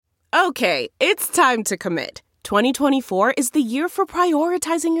Okay, it's time to commit. 2024 is the year for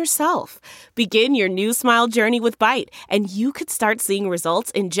prioritizing yourself. Begin your new smile journey with Byte, and you could start seeing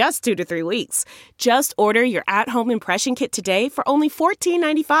results in just 2 to 3 weeks. Just order your at-home impression kit today for only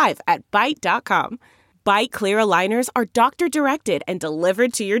 $14.95 at Byte.com. Byte Clear aligners are doctor-directed and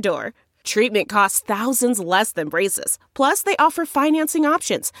delivered to your door. Treatment costs thousands less than braces. Plus, they offer financing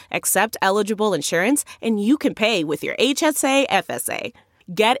options, accept eligible insurance, and you can pay with your HSA FSA.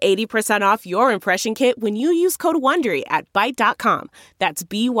 Get 80% off your impression kit when you use code WONDERY at Byte.com. That's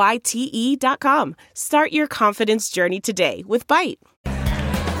BYTE.com. Start your confidence journey today with Byte. We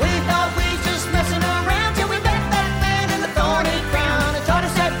thought we just messing around till we met that man in the thorny crown and taught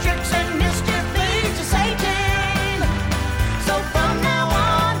us that tricks and mischief leads to Satan. So from now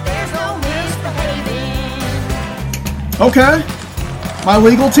on, there's no misbehaving. Okay. My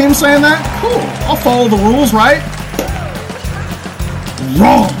legal team saying that? Cool. I'll follow the rules, right?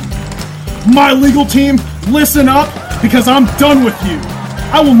 Wrong. My legal team, listen up, because I'm done with you.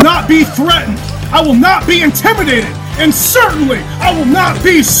 I will not be threatened. I will not be intimidated. And certainly, I will not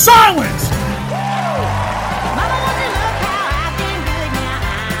be silenced. Mama, won't you look how I've been good now?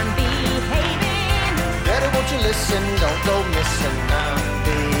 I'm behaving. Daddy, won't you listen? Don't go missing. I'm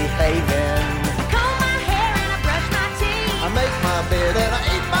behaving. I comb my hair and I brush my teeth. I make my bed and I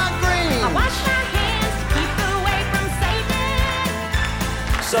eat my greens. I wash my hands to keep away from Satan.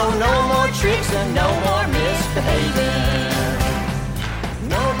 So no more tricks and no more misbehaving.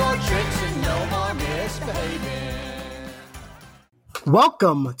 No more tricks and no more misbehaving.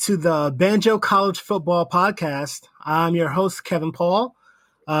 Welcome to the Banjo College Football Podcast. I'm your host, Kevin Paul,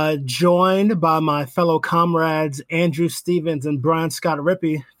 joined by my fellow comrades, Andrew Stevens and Brian Scott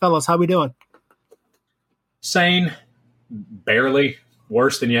Rippey. Fellas, how we doing? Sane, barely.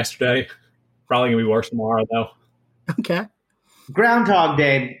 Worse than yesterday. Probably going to be worse tomorrow, though. Okay. Groundhog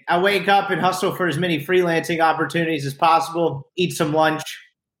Day. I wake up and hustle for as many freelancing opportunities as possible, eat some lunch,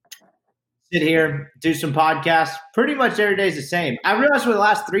 sit here, do some podcasts. Pretty much every day is the same. I realized for the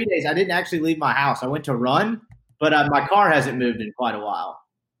last 3 days, I didn't actually leave my house. I went to run, but my car hasn't moved in quite a while.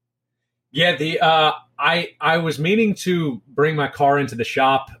 Yeah, I was meaning to bring my car into the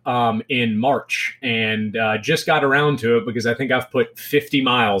shop in March and just got around to it because I think I've put 50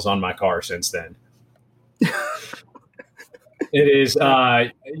 miles on my car since then. It is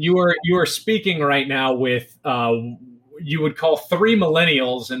you are speaking right now with you would call 3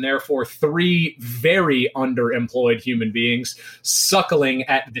 millennials and therefore 3 very underemployed human beings suckling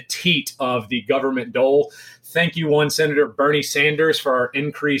at the teat of the government dole. Thank you, one Senator Bernie Sanders, for our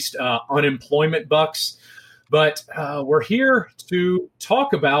increased unemployment bucks. But we're here to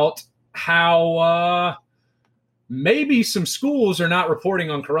talk about how maybe some schools are not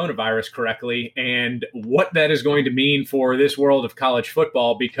reporting on coronavirus correctly and what that is going to mean for this world of college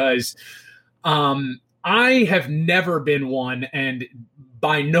football, because I have never been one, and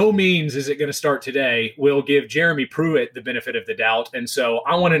by no means is it going to start today. We'll give Jeremy Pruitt the benefit of the doubt. And so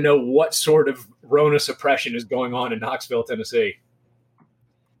I want to know what sort of Rona suppression is going on in Knoxville, Tennessee.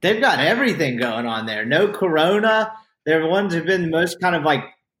 They've got everything going on there. No corona. They're the ones who've been the most kind of like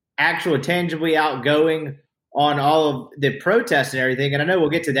actual tangibly outgoing on all of the protests and everything. And I know we'll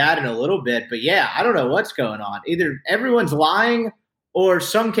get to that in a little bit, but yeah, I don't know what's going on. Either everyone's lying or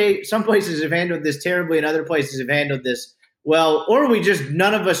some places have handled this terribly and other places have handled this well, or we just,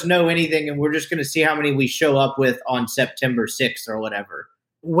 none of us know anything and we're just going to see how many we show up with on September 6th or whatever.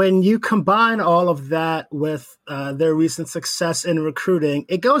 When you combine all of that with their recent success in recruiting,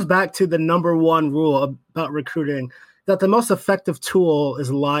 it goes back to the number one rule about recruiting, that the most effective tool is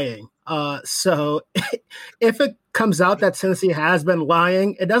lying. So if it comes out that Tennessee has been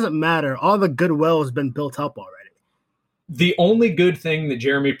lying, it doesn't matter. All the goodwill has been built up already. The only good thing that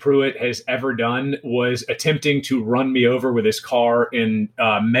Jeremy Pruitt has ever done was attempting to run me over with his car in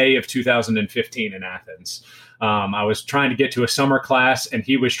May of 2015 in Athens. I was trying to get to a summer class, and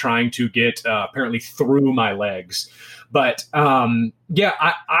he was trying to get apparently through my legs. But yeah,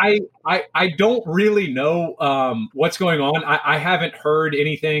 I don't really know what's going on. I haven't heard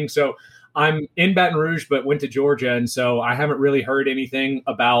anything. So I'm in Baton Rouge, but went to Georgia. And so I haven't really heard anything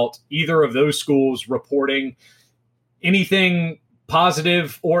about either of those schools reporting anything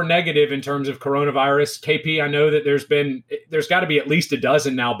positive or negative in terms of coronavirus. KP, I know that there's got to be at least a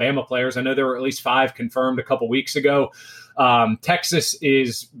dozen now Bama players. I know there were at least 5 confirmed a couple weeks ago. Texas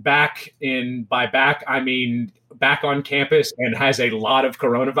is back by back, I mean back on campus and has a lot of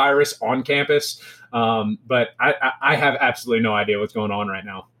coronavirus on campus. But I have absolutely no idea what's going on right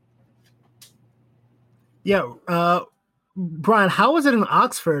now. Yeah. Brian, how is it in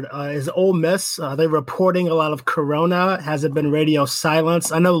Oxford? Is Ole Miss, are they reporting a lot of corona? Has it been radio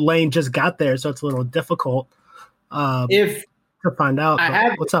silence? I know Lane just got there, so it's a little difficult If to find out. I but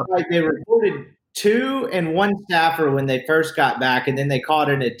have, what's up? like, they reported 2 and 1 staffer when they first got back, and then they caught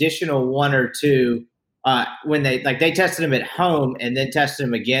an additional 1 or 2 when they tested them at home and then tested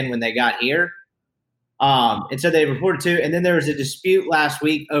them again when they got here. And so they reported 2, and then there was a dispute last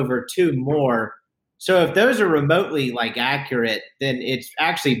week over 2 more. So if those are remotely like accurate, then it's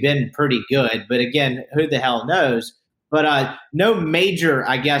actually been pretty good. But again, who the hell knows? But no major,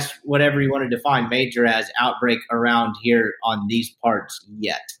 I guess, whatever you want to define major as, outbreak around here on these parts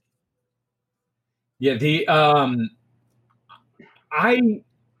yet. Yeah, I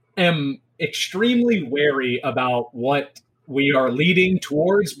am extremely wary about what we are leading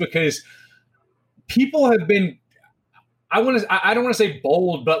towards, because people have been, I don't want to say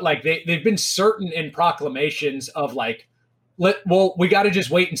bold, but like they've been certain in proclamations of like, we got to just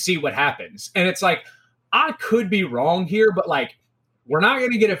wait and see what happens. And it's like, I could be wrong here, but like, we're not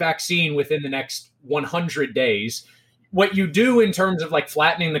going to get a vaccine within the next 100 days. What you do in terms of like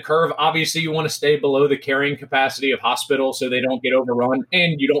flattening the curve, obviously you want to stay below the carrying capacity of hospitals so they don't get overrun.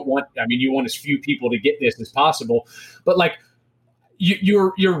 And you want as few people to get this as possible. But like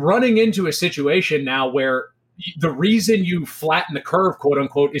you're running into a situation now where the reason you flatten the curve, quote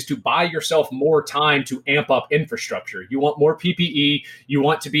unquote, is to buy yourself more time to amp up infrastructure. You want more PPE. You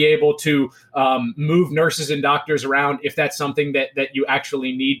want to be able to move nurses and doctors around if that's something that you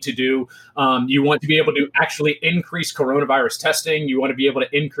actually need to do. You want to be able to actually increase coronavirus testing. You want to be able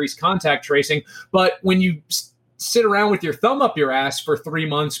to increase contact tracing. But when you sit around with your thumb up your ass for 3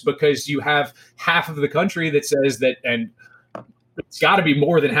 months because you have half of the country that says that, and it's got to be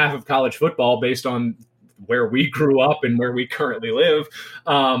more than half of college football based on where we grew up and where we currently live.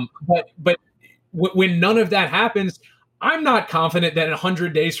 But when none of that happens, I'm not confident that in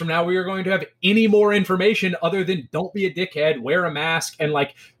 100 days from now, we are going to have any more information other than don't be a dickhead, wear a mask, and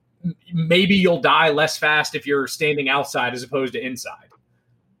like maybe you'll die less fast if you're standing outside as opposed to inside.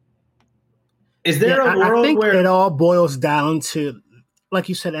 Is there a world I think where it all boils down to, like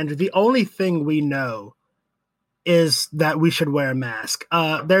you said, Andrew, the only thing we know is that we should wear a mask.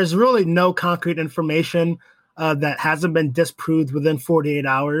 There's really no concrete information that hasn't been disproved within 48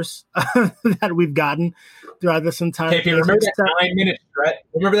 hours that we've gotten throughout this entire KP, remember that 9-minute stretch?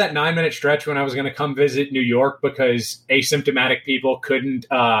 Remember that 9-minute stretch when I was going to come visit New York because asymptomatic people couldn't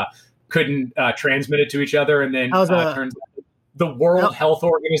transmit it to each other, and then turns out the World Health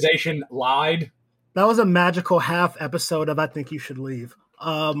Organization lied. That was a magical half episode of I Think You Should Leave.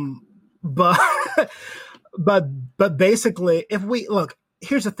 But basically, if we look,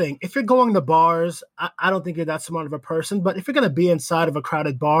 here's the thing. If you're going to bars, I don't think you're that smart of a person. But if you're going to be inside of a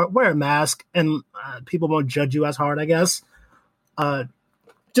crowded bar, wear a mask and people won't judge you as hard, I guess.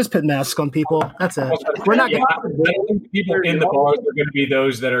 Just put masks on people. That's it. We're not going to people in the bars are going to be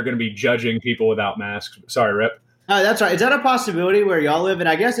those that are going to be judging people without masks. Sorry, Rip. That's right. Is that a possibility where y'all live? And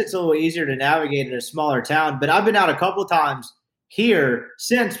I guess it's a little easier to navigate in a smaller town. But I've been out a couple times here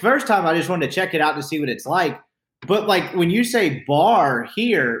since first time. I just wanted to check it out to see what it's like. But like when you say bar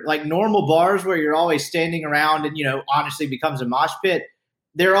here, like normal bars where you're always standing around and, honestly becomes a mosh pit,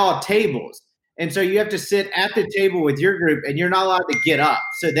 they're all tables. And so you have to sit at the table with your group and you're not allowed to get up.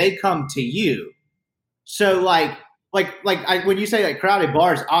 So they come to you. So when you say like crowded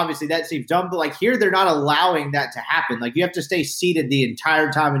bars, obviously that seems dumb, but like here, they're not allowing that to happen. Like you have to stay seated the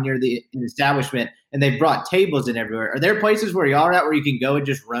entire time when you're in the establishment, and they've brought tables in everywhere. Are there places where y'all are at where you can go and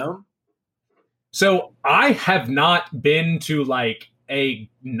just roam? So I have not been to like a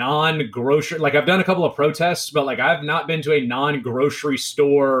non-grocery, like I've done a couple of protests, but like I've not been to a non-grocery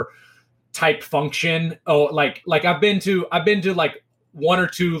store type function. Oh, like I've been to like one or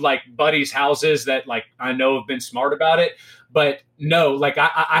two like buddies' houses that like I know have been smart about it, but no, like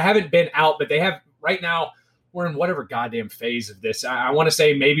I haven't been out, but they have right now. We're in whatever goddamn phase of this. I want to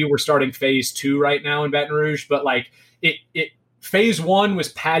say maybe we're starting phase 2 right now in Baton Rouge, but like it phase 1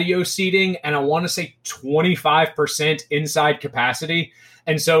 was patio seating, and I want to say 25% inside capacity.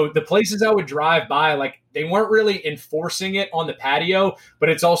 And so the places I would drive by, like they weren't really enforcing it on the patio, but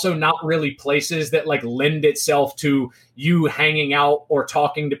it's also not really places that like lend itself to you hanging out or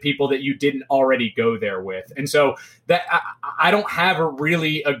talking to people that you didn't already go there with. And so that I don't have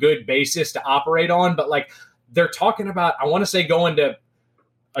a good basis to operate on, but like they're talking about, I want to say going to,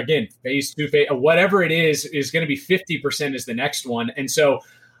 again, phase 2, whatever it is going to be 50% is the next one. And so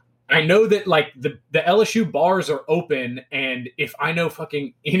I know that like the LSU bars are open, and if I know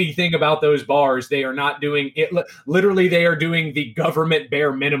fucking anything about those bars, they are not doing it. Literally, they are doing the government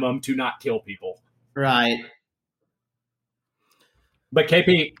bare minimum to not kill people. Right. But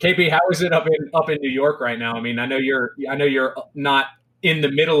KP, how is it up in New York right now? I mean, I know you're not in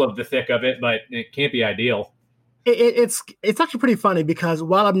the middle of the thick of it, but it can't be ideal. It's actually pretty funny because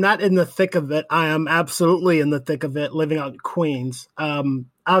while I'm not in the thick of it, I am absolutely in the thick of it, living out in Queens.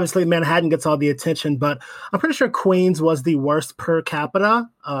 Obviously, Manhattan gets all the attention, but I'm pretty sure Queens was the worst per capita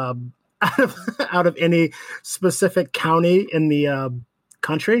out of any specific county in the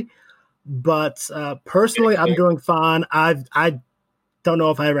country. But personally, I'm doing fine. I don't know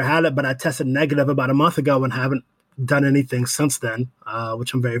if I ever had it, but I tested negative about a month ago and haven't done anything since then,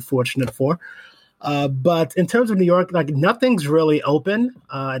 which I'm very fortunate for. But in terms of New York, like nothing's really open,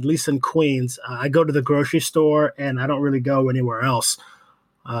 at least in Queens. I go to the grocery store and I don't really go anywhere else.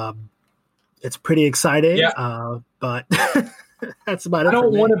 It's pretty exciting, but that's about it. I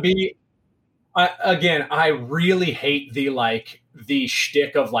don't want to be. Again, I really hate the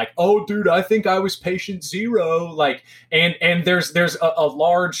shtick of like, oh, dude, I think I was patient zero. Like, and there's a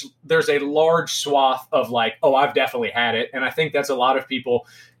large swath of like, oh, I've definitely had it, and I think that's a lot of people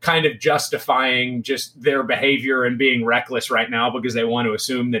kind of justifying just their behavior and being reckless right now because they want to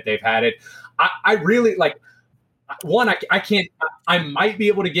assume that they've had it. I really like. One, I can't. I might be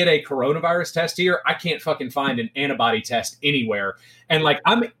able to get a coronavirus test here. I can't fucking find an antibody test anywhere. And like,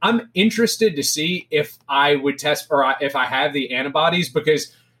 I'm interested to see if I would test or if I have the antibodies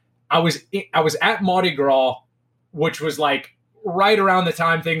because I was at Mardi Gras, which was like right around the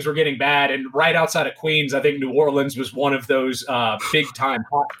time things were getting bad, and right outside of Queens, I think New Orleans was one of those big time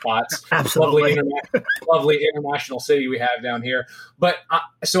hot spots. Absolutely, lovely international city we have down here. But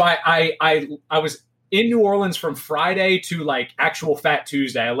so I was in New Orleans from Friday to like actual Fat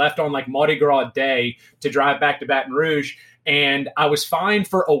Tuesday. I left on like Mardi Gras Day to drive back to Baton Rouge, and I was fine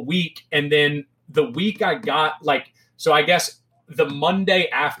for a week. And then the week I got like, so I guess the Monday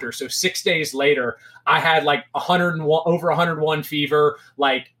after, so 6 days later, I had like 101 over 101 fever,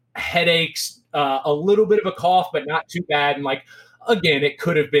 like headaches, a little bit of a cough, but not too bad. And like, again, it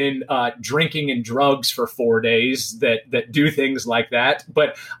could have been drinking and drugs for 4 days that do things like that.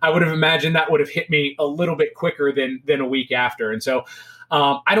 But I would have imagined that would have hit me a little bit quicker than a week after. And so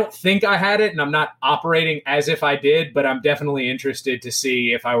I don't think I had it, and I'm not operating as if I did, but I'm definitely interested to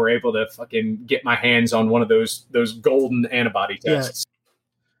see if I were able to fucking get my hands on one of those golden antibody tests. Yeah.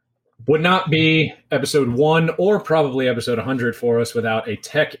 Would not be episode 1 or probably episode 100 for us without a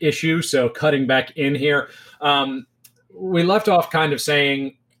tech issue. So cutting back in here, we left off kind of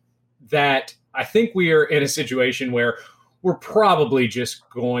saying that I think we are in a situation where we're probably just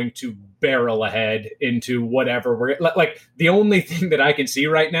going to barrel ahead into whatever we're like. The only thing that I can see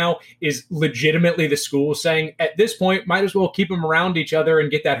right now is legitimately the school saying at this point, might as well keep them around each other and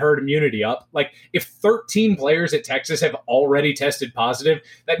get that herd immunity up. Like if 13 players at Texas have already tested positive,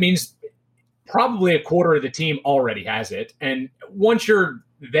 that means probably a quarter of the team already has it. And once you're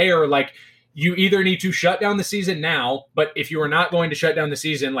there, like, you either need to shut down the season now, but if you are not going to shut down the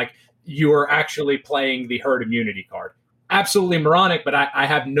season, like you are actually playing the herd immunity card. Absolutely moronic, but I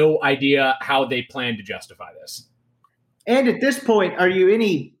have no idea how they plan to justify this. And at this point, are you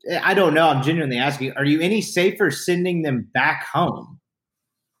any, I don't know, I'm genuinely asking, are you any safer sending them back home?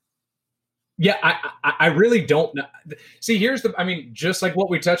 Yeah, I really don't know. See, just like what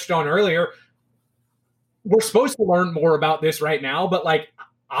we touched on earlier, we're supposed to learn more about this right now, but like,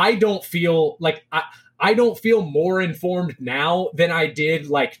 I don't feel like I don't feel more informed now than I did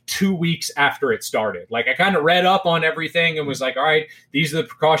like 2 weeks after it started. Like I kind of read up on everything and was like, all right, these are the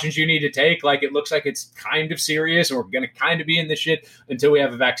precautions you need to take. Like it looks like it's kind of serious and we're going to kind of be in this shit until we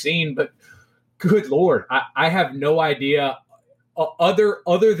have a vaccine. But good Lord, I have no idea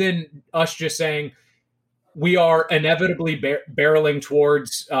other than us just saying we are inevitably barreling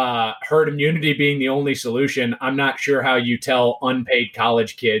towards herd immunity being the only solution. I'm not sure how you tell unpaid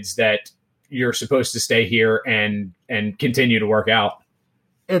college kids that you're supposed to stay here and continue to work out.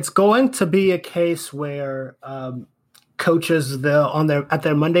 It's going to be a case where coaches, at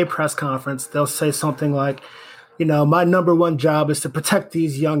their Monday press conference, they'll say something like, my number one job is to protect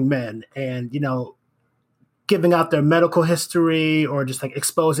these young men, and giving out their medical history or just like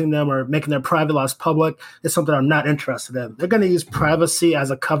exposing them or making their private lives public is something I'm not interested in. They're going to use privacy as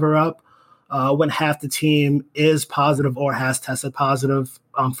a cover up when half the team is positive or has tested positive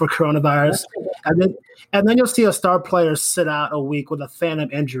for coronavirus. And then you'll see a star player sit out a week with a phantom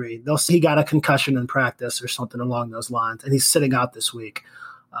injury. They'll see he got a concussion in practice or something along those lines, and he's sitting out this week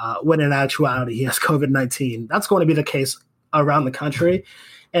when in actuality he has COVID-19. That's going to be the case around the country.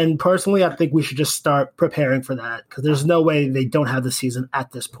 And personally, I think we should just start preparing for that because there's no way they don't have the season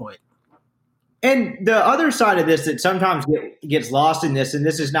at this point. And the other side of this that sometimes gets lost in this, and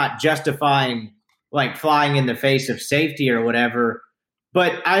this is not justifying like flying in the face of safety or whatever,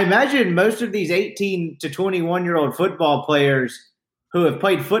 But I imagine most of these 18 to 21-year-old football players who have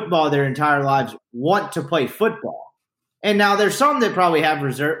played football their entire lives want to play football. And now there's some that probably have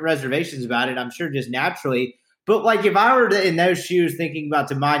reservations about it, I'm sure, just naturally. But, like, if I were in those shoes thinking about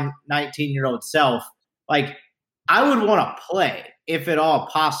to my 19-year-old self, like, I would want to play if at all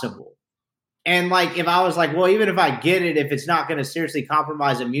possible. And, like, if I was like, well, even if I get it, if it's not going to seriously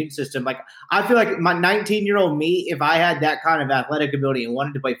compromise immune system, like, I feel like my 19-year-old me, if I had that kind of athletic ability and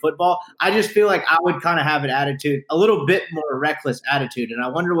wanted to play football, I just feel like I would kind of have an attitude, a little bit more reckless attitude. And I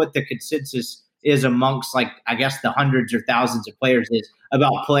wonder what the consensus is amongst, like, I guess the hundreds or thousands of players is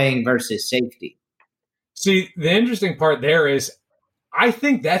about playing versus safety. See, the interesting part there is I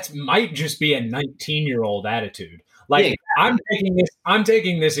think that might just be a 19-year-old attitude. Like, yeah. I'm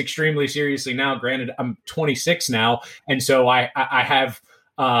taking this extremely seriously now. Granted, I'm 26 now, and so I have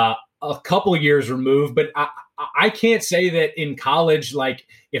a couple of years removed. But I can't say that in college, like,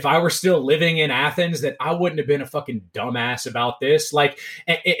 if I were still living in Athens, that I wouldn't have been a fucking dumbass about this. Like,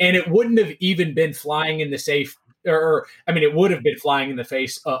 and it wouldn't have even been flying in the safe, or I mean, it would have been flying in the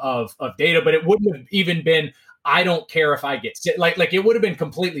face of data, but it wouldn't have even been, I don't care if I get sick. Like it would have been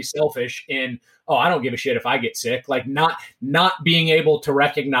completely selfish in, oh, I don't give a shit if I get sick. Like, not being able to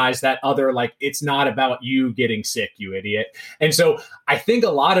recognize that other, like, it's not about you getting sick, you idiot. And so I think a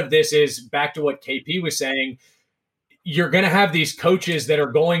lot of this is back to what KP was saying. You're going to have these coaches that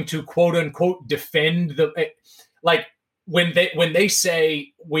are going to quote unquote defend like, when they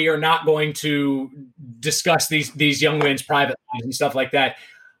say we are not going to discuss these young men's private lives and stuff like that,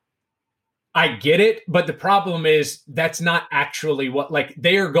 I get it, but the problem is that's not actually what, like,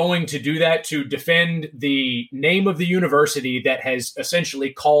 they are going to do that to defend the name of the university that has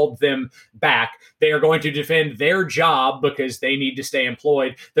essentially called them back. They are going to defend their job because they need to stay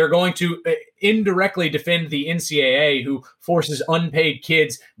employed. They're going to indirectly defend the NCAA, who forces unpaid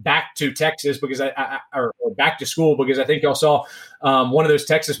kids back to Texas because or back to school, because I think y'all saw one of those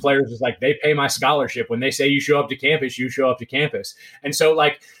Texas players was like, they pay my scholarship. When they say you show up to campus, you show up to campus. And so,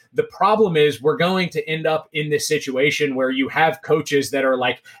 like, the problem is we're going to end up in this situation where you have coaches that are,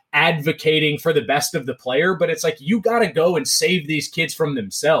 like, advocating for the best of the player, but it's like, you got to go and save these kids from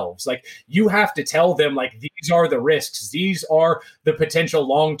themselves. Like, you have to tell them, like, these are the risks. These are the potential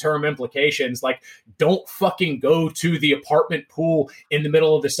long-term implications. Like, don't fucking go to the apartment pool in the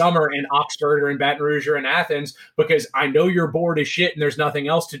middle of the summer in Oxford or in Baton Rouge or in Athens, because I know you're bored as shit and there's nothing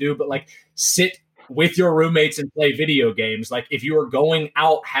else to do, but, like, sit with your roommates and play video games. Like, if you are going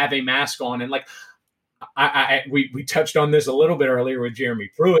out, have a mask on. And, like, we touched on this a little bit earlier with Jeremy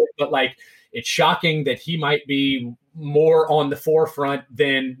Pruitt, but, like, it's shocking that he might be more on the forefront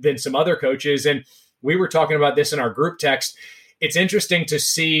than some other coaches. And we were talking about this in our group text. It's interesting to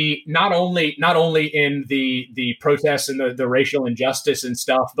see not only in the protests and the racial injustice and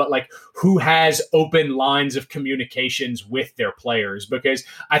stuff, but, like, who has open lines of communications with their players, because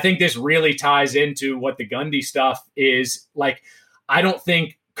I think this really ties into what the Gundy stuff is. Like, I don't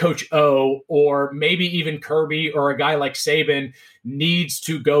think Coach O or maybe even Kirby or a guy like Saban needs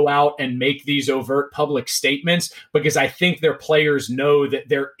to go out and make these overt public statements, because I think their players know that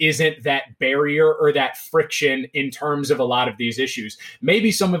there isn't that barrier or that friction in terms of a lot of these issues.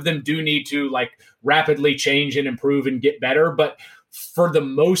 Maybe some of them do need to, like, rapidly change and improve and get better, but for the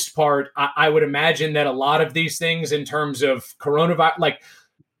most part, I would imagine that a lot of these things in terms of coronavirus, like,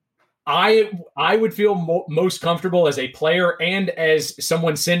 I would feel most comfortable as a player and as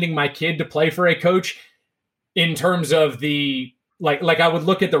someone sending my kid to play for a coach in terms of the, like I would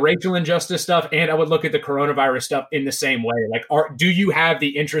look at the racial injustice stuff and I would look at the coronavirus stuff in the same way. Like, do you have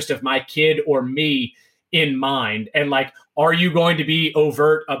the interest of my kid or me in mind? And, like, are you going to be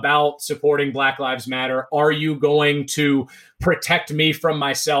overt about supporting Black Lives Matter? Are you going to protect me from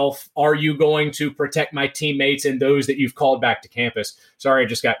myself? Are you going to protect my teammates and those that you've called back to campus? Sorry, I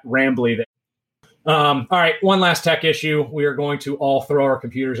just got rambly there. All right, one last tech issue. We are going to all throw our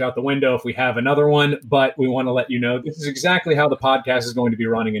computers out the window if we have another one, but we want to let you know this is exactly how the podcast is going to be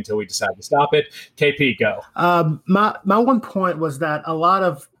running until we decide to stop it. KP, go. My one point was that a lot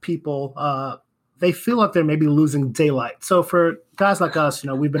of people they feel like they're maybe losing daylight. So for guys like us,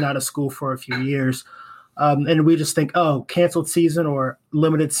 we've been out of school for a few years, and we just think, oh, canceled season or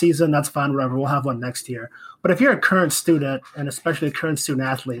limited season, that's fine, whatever, we'll have one next year. But if you're a current student, and especially a current student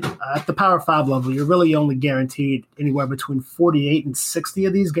athlete, at the Power 5 level, you're really only guaranteed anywhere between 48 and 60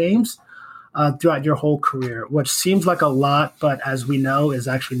 of these games throughout your whole career, which seems like a lot, but as we know, is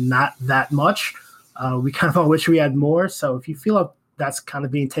actually not that much. We kind of all wish we had more. So if you feel like that's kind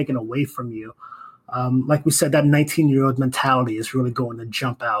of being taken away from you, like we said, that 19-year-old mentality is really going to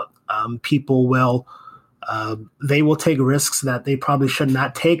jump out. People will They will take risks that they probably should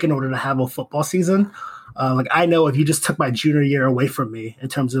not take in order to have a football season. Like I know if you just took my junior year away from me in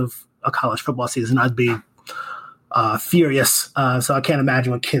terms of a college football season, I'd be furious. So I can't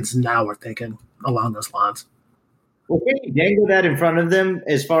imagine what kids now are thinking along those lines. Well, can you dangle that in front of them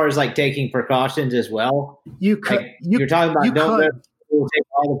as far as like taking precautions as well? You could. Like, you're talking about we'll take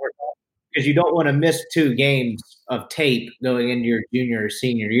all the precautions because you don't want to miss 2 games of tape going into your junior or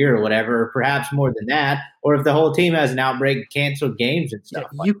senior year or whatever, or perhaps more than that. Or if the whole team has an outbreak, canceled games and stuff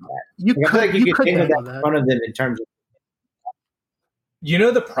like that. You I feel like you could dangle that that in front of them in terms of. You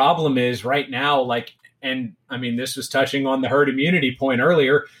know, the problem is right now, like, and I mean, this was touching on the herd immunity point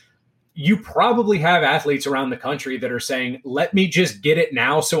earlier. You probably have athletes around the country that are saying, let me just get it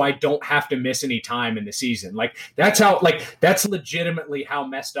now so I don't have to miss any time in the season. Like that's legitimately how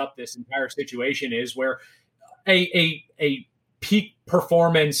messed up this entire situation is, where a peak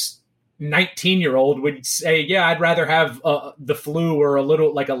performance 19-year-old would say, yeah, I'd rather have the flu or a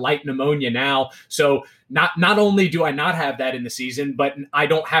little like a light pneumonia now. So not only do I not have that in the season, but I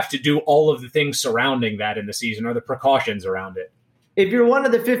don't have to do all of the things surrounding that in the season or the precautions around it. If you're one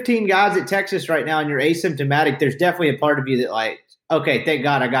of the 15 guys at Texas right now and you're asymptomatic, there's definitely a part of you that like, okay, thank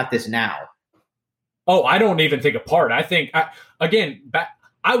God I got this now. Oh, I don't even think a part. I think I would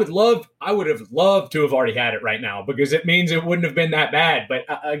have loved to have already had it right now because it means it wouldn't have been that bad. But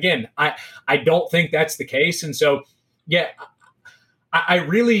again, I don't think that's the case. And so, yeah, I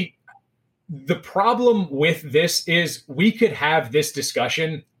really, the problem with this is we could have this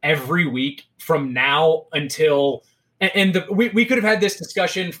discussion every week from now until, we could have had this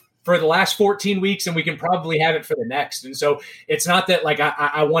discussion for the last 14 weeks and we can probably have it for the next. And so it's not that like,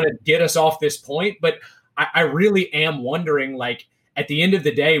 I want to get us off this point, but I really am wondering, like, at the end of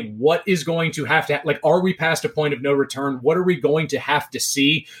the day, what is going to have to, like, are we past a point of no return? What are we going to have to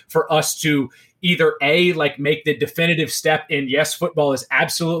see for us to either A, like make the definitive step in, yes, football is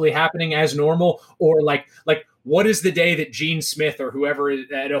absolutely happening as normal, or like what is the day that Gene Smith or whoever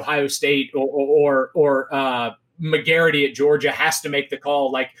at Ohio State or McGarity at Georgia has to make the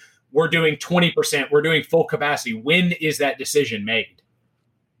call, like, we're doing 20%, we're doing full capacity. When is that decision made?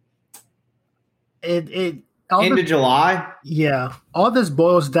 Into July? Yeah. All this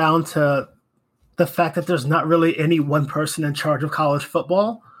boils down to the fact that there's not really any one person in charge of college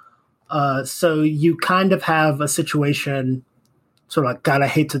football. So you kind of have a situation, sort of like, God, I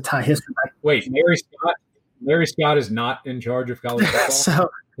hate to tie history back. Wait, Larry Scott is not in charge of college football? So,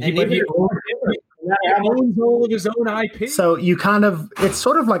 he owns all of his own IP. So you kind of, it's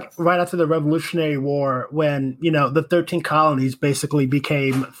sort of like right after the Revolutionary War when, you know, the 13 colonies basically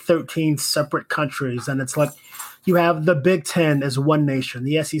became 13 separate countries. And it's like you have the Big Ten as one nation,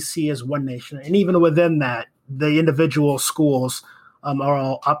 the SEC as one nation. And even within that, the individual schools are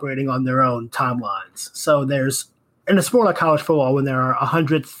all operating on their own timelines. So there's, in a sport like college football, when there are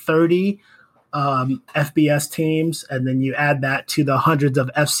 130 FBS teams, and then you add that to the hundreds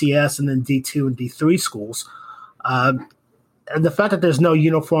of FCS and then D2 and D3 schools. And the fact that there's no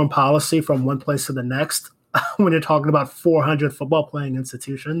uniform policy from one place to the next, when you're talking about 400 football playing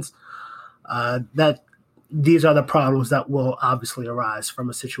institutions, that these are the problems that will obviously arise from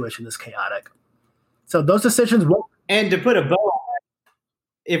a situation this chaotic. So those decisions won't. And to put a bow on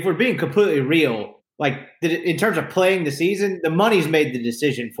it, if we're being completely real, like in terms of playing the season, the money's made the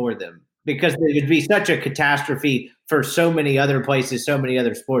decision for them. Because it would be such a catastrophe for so many other places, so many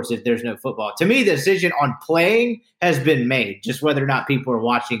other sports if there's no football. To me, the decision on playing has been made, just whether or not people are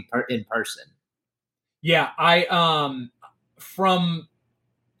watching in person. Yeah, I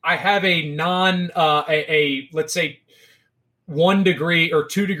have a let's say 1 degree or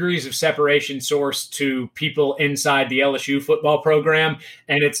 2 degrees of separation source to people inside the LSU football program,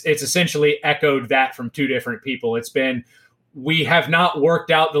 and it's essentially echoed that from 2 different people. It's been, we have not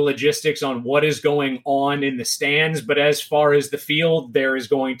worked out the logistics on what is going on in the stands, but as far as the field, there is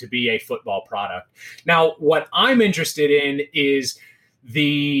going to be a football product. Now, what I'm interested in is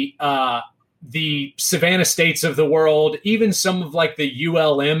the Savannah States of the world, even some of like the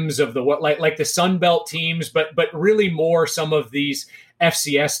ULMs of the world, like the Sun Belt teams, but really more some of these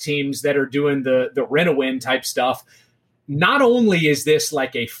FCS teams that are doing the rent-a-win type stuff. Not only is this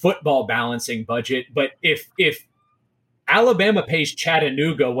like a football balancing budget, but if Alabama pays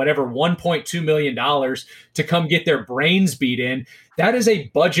Chattanooga whatever $1.2 million to come get their brains beat in, that is a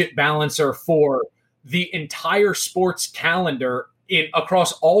budget balancer for the entire sports calendar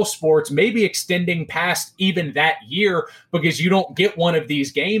across all sports, maybe extending past even that year, because you don't get one of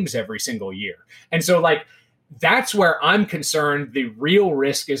these games every single year. And so like, that's where I'm concerned the real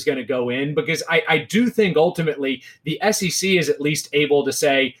risk is going to go in, because I do think ultimately the SEC is at least able to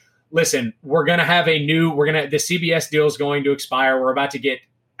say, listen, the CBS deal is going to expire. We're about to get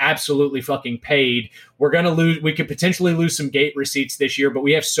absolutely fucking paid. We could potentially lose some gate receipts this year, but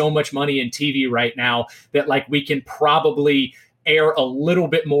we have so much money in TV right now that like we can probably err a little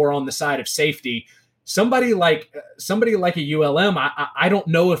bit more on the side of safety. Somebody like a ULM, I don't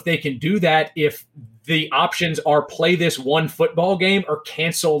know if they can do that if the options are play this one football game or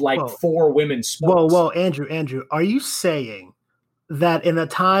cancel like 4 women's sports. Whoa, Andrew, are you saying that in a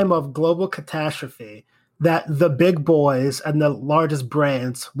time of global catastrophe that the big boys and the largest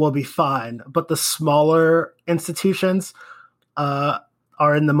brands will be fine, but the smaller institutions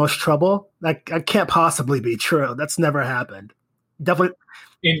are in the most trouble? That can't possibly be true. That's never happened. Definitely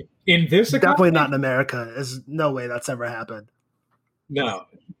in this definitely not in America. There's no way that's ever happened. No,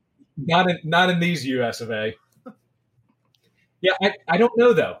 not in these US of A. Yeah, I don't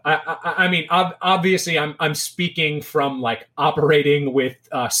know though. I mean, obviously, I'm speaking from like operating with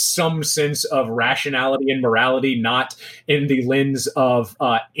some sense of rationality and morality, not in the lens of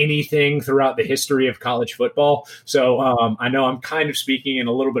anything throughout the history of college football. So I know I'm kind of speaking in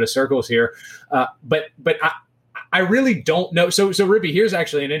a little bit of circles here, but I really don't know. So Ribby, here's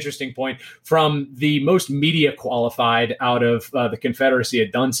actually an interesting point from the most media qualified out of the Confederacy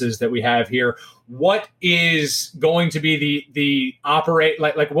of Dunces that we have here. What is going to be the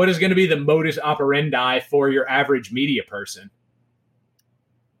what is going to be the modus operandi for your average media person?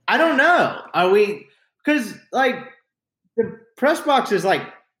 I don't know. Because like the press box is like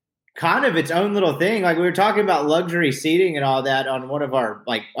kind of its own little thing. Like we were talking about luxury seating and all that on one of our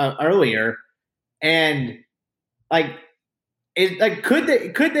earlier, and could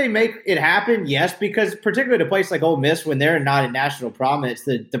they make it happen? Yes, because particularly a place like Ole Miss, when they're not in national prominence,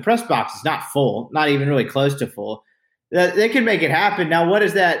 the press box is not full, not even really close to full. They can make it happen. Now, what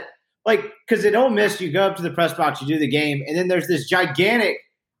is that like? Because at Ole Miss, you go up to the press box, you do the game, and then there's this gigantic,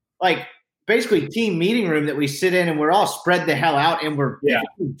 like basically team meeting room that we sit in, and we're all spread the hell out, and we're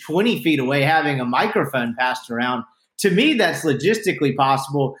 20 feet away having a microphone passed around. To me, that's logistically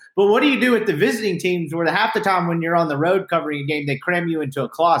possible. But what do you do with the visiting teams where half the time when you're on the road covering a game, they cram you into a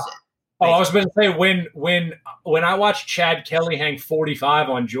closet? Oh, I was going to say when I watched Chad Kelly hang 45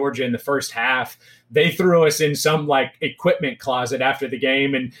 on Georgia in the first half, they threw us in some like equipment closet after the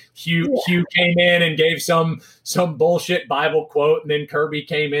game, and Hugh came in and gave some bullshit Bible quote, and then Kirby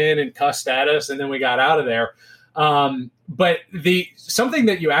came in and cussed at us, and then we got out of there. But something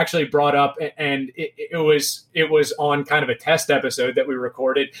that you actually brought up, and it was on kind of a test episode that we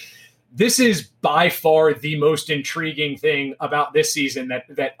recorded. This is by far the most intriguing thing about this season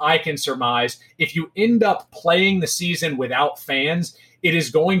that I can surmise. If you end up playing the season without fans, it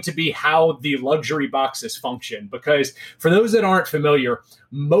is going to be how the luxury boxes function. Because for those that aren't familiar,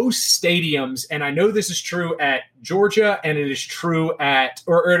 most stadiums, and I know this is true at Georgia, and it is true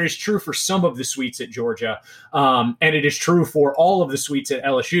or it is true for some of the suites at Georgia, and it is true for all of the suites at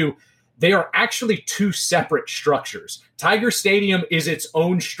LSU, they are actually 2 separate structures. Tiger Stadium is its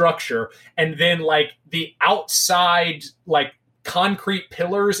own structure, and then like the outside like concrete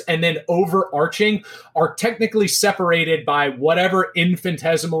pillars and then overarching are technically separated by whatever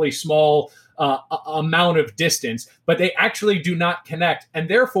infinitesimally small amount of distance, but they actually do not connect. And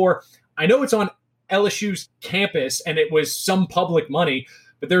therefore, I know it's on LSU's campus and it was some public money,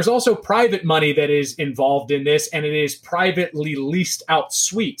 but there's also private money that is involved in this, and it is privately leased out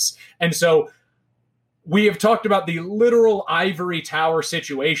suites. And so we have talked about the literal ivory tower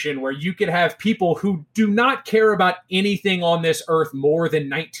situation where you could have people who do not care about anything on this earth more than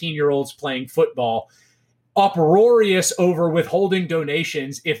 19-year-olds playing football, uproarious over withholding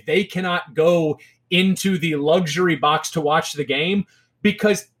donations if they cannot go into the luxury box to watch the game,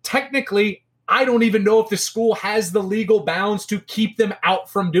 because technically I don't even know if the school has the legal bounds to keep them out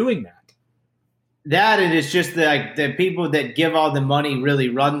from doing that. That and it's just the people that give all the money really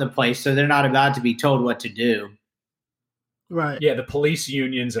run the place, so they're not about to be told what to do. Right. Yeah, the police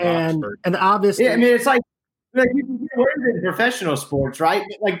unions of Oxford. And obviously, I mean, it's like in professional sports, right?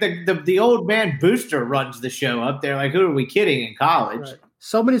 Like the old man Booster runs the show up there. Like, who are we kidding in college? right.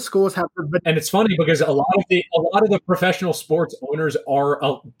 So many schools have And it's funny because a lot of the professional sports owners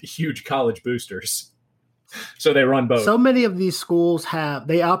are huge college boosters, so they run both. So many of these schools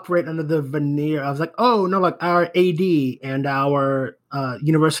they operate under the veneer. I was like, oh no, like our AD and our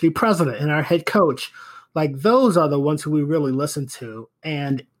university president and our head coach, like those are the ones who we really listen to.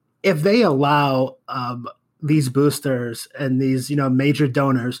 And if they allow these boosters and these major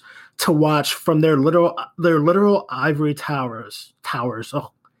donors to watch from their literal ivory towers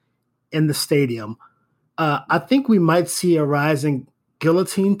in the stadium, I think we might see a rising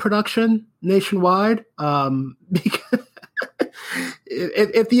guillotine production nationwide. Because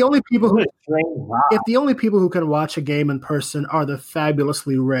if the only people who Strange vibe. if the only people who can watch a game in person are the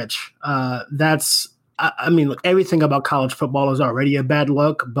fabulously rich, I mean, look, everything about college football is already a bad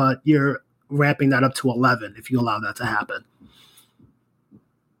look, but you're ramping that up to 11 if you allow that to happen.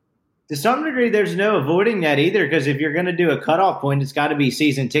 To some degree, there's no avoiding that either, because if you're going to do a cutoff point, it's got to be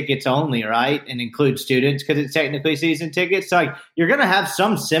season tickets only, right? And include students because it's technically season tickets. So like, you're going to have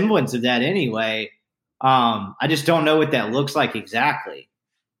some semblance of that anyway. I just don't know what that looks like exactly.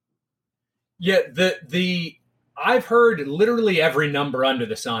 Yeah, I've heard literally every number under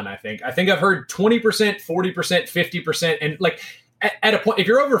the sun. I think I've heard 20%, 40%, 50%, and like at a point, if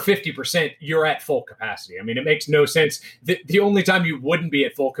you're over 50%, you're at full capacity. I mean, it makes no sense. The only time you wouldn't be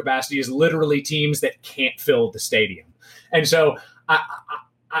at full capacity is literally teams that can't fill the stadium. And so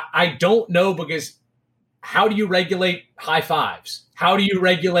I don't know, because how do you regulate high fives? How do you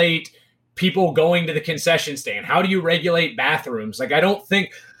regulate people going to the concession stand? How do you regulate bathrooms? Like, I don't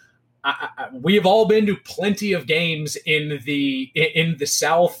think we've all been to plenty of games in the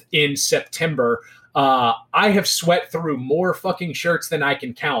South in September. I have sweat through more fucking shirts than I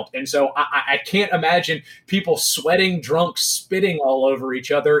can count. And so I can't imagine people sweating, drunk, spitting all over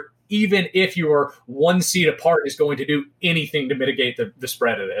each other, even if you are 1 seat apart, is going to do anything to mitigate the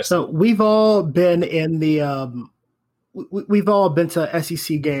spread of this. So we've all been in we've all been to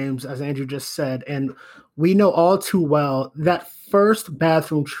SEC games, as Andrew just said, and we know all too well that first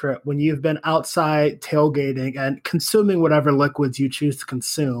bathroom trip when you've been outside tailgating and consuming whatever liquids you choose to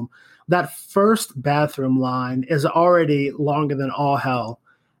consume, that first bathroom line is already longer than all hell.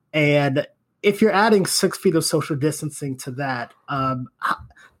 And if you're adding 6 feet of social distancing to that,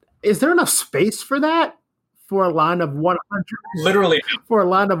 is there enough space for that? For a line of 100, Literally, for a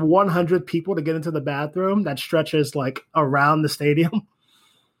line of 100 people to get into the bathroom that stretches like around the stadium.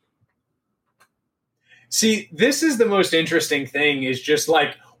 see, this is the most interesting thing, is just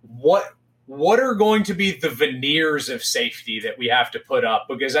like what are going to be the veneers of safety that we have to put up?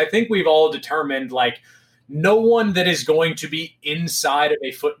 Because I think we've all determined, like, no one that is going to be inside of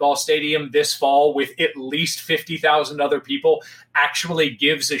a football stadium this fall with at least 50,000 other people actually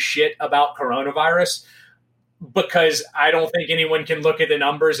gives a shit about coronavirus. Because I don't think anyone can look at the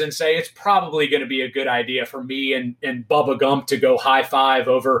numbers and say it's probably going to be a good idea for me and Bubba Gump to go high five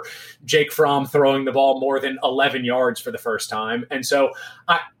over Jake Fromm throwing the ball more than 11 yards for the first time. And so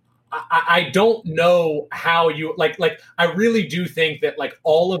I don't know how you like I really do think that like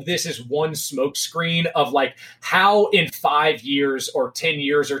all of this is one smokescreen of like how in 5 years or 10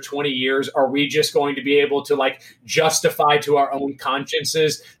 years or 20 years are we just going to be able to like justify to our own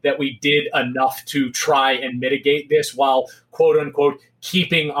consciences that we did enough to try and mitigate this while quote unquote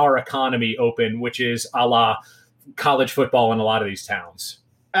keeping our economy open, which is a la college football in a lot of these towns.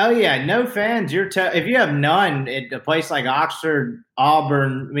 Oh yeah, no fans. If you have none at a place like Oxford,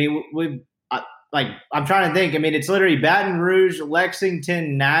 Auburn. I mean, I'm trying to think. I mean, it's literally Baton Rouge,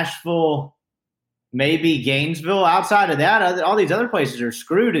 Lexington, Nashville, maybe Gainesville. Outside of that, all these other places are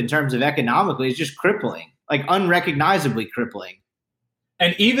screwed in terms of economically. It's just crippling, like unrecognizably crippling.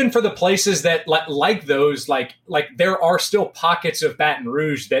 And even for the places that like those, like there are still pockets of Baton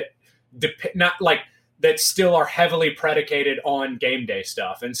Rouge that that still are heavily predicated on game day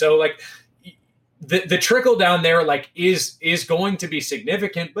stuff. And so like the trickle down there like is going to be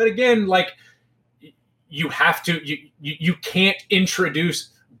significant. But again, like you have to, you can't introduce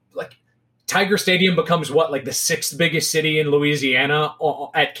like Tiger Stadium becomes what, like the 6th biggest city in Louisiana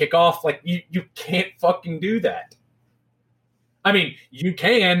at kickoff. Like you can't fucking do that. I mean, you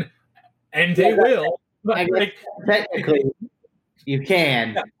can, and they will. But like, technically, you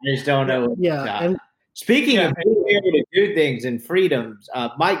can. I just don't know. Yeah. And speaking of being able to do things and freedoms,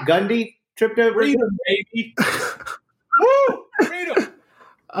 Mike Gundy tripped over. Freedom, baby. Woo! Freedom.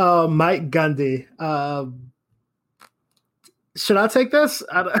 Mike Gundy. Should I take this?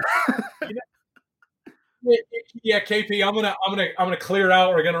 Yeah, KP, I'm gonna clear it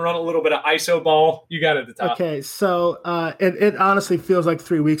out. We're gonna run a little bit of ISO ball. You got it at the top. Okay, so it honestly feels like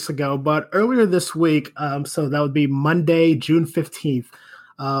 3 weeks ago, but earlier this week, so that would be Monday, June 15th,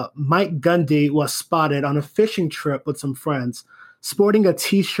 Mike Gundy was spotted on a fishing trip with some friends, sporting a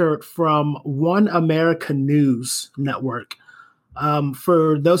T-shirt from One America News Network.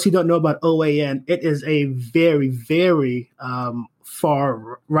 For those who don't know about OAN, it is a very, very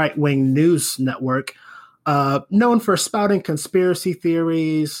far right-wing news network. Known for spouting conspiracy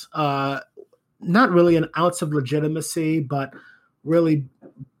theories, not really an ounce of legitimacy, but really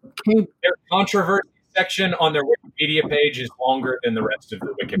Their controversy section on their Wikipedia page is longer than the rest of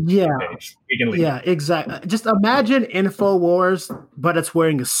the Wikipedia page. Yeah, exactly. Just imagine InfoWars, but it's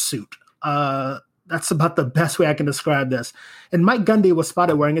wearing a suit. That's about the best way I can describe this. And Mike Gundy was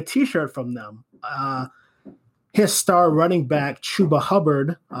spotted wearing a T-shirt from them. His star running back, Chuba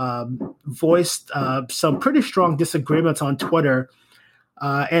Hubbard, voiced some pretty strong disagreements on Twitter,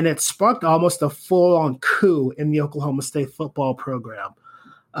 and it sparked almost a full-on coup in the Oklahoma State football program.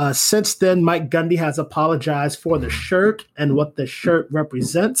 Since then, Mike Gundy has apologized for the shirt and what the shirt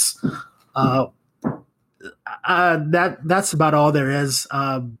represents. That's about all there is.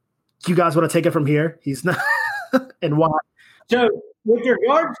 You guys want to take it from here? He's not, and why? So, with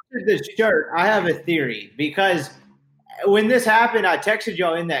regards to this shirt, I have a theory, because when this happened, I texted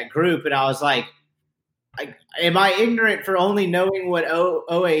y'all in that group, and I was like, am I ignorant for only knowing what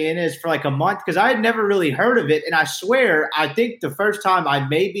OAN is for like a month? Because I had never really heard of it, and I swear, I think the first time I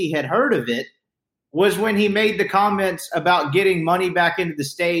maybe had heard of it was when he made the comments about getting money back into the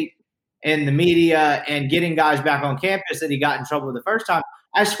state and the media and getting guys back on campus that he got in trouble the first time.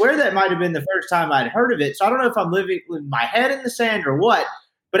 I swear that might have been the first time I'd heard of it. So I don't know if I'm living with my head in the sand or what.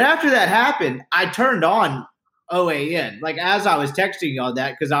 But after that happened, I turned on OAN, like as I was texting y'all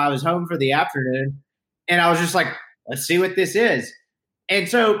that, because I was home for the afternoon. And I was just like, let's see what this is. And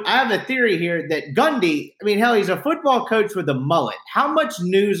so I have a theory here that Gundy, I mean, hell, he's a football coach with a mullet. How much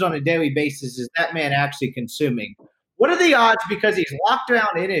news on a daily basis is that man actually consuming? What are the odds, because he's locked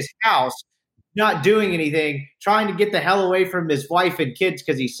down in his house, not doing anything, trying to get the hell away from his wife and kids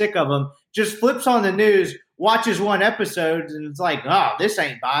because he's sick of them, just flips on the news, watches one episode, and it's like, oh, this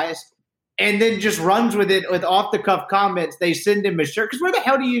ain't biased, and then just runs with it with off-the-cuff comments. They send him a shirt. Because where the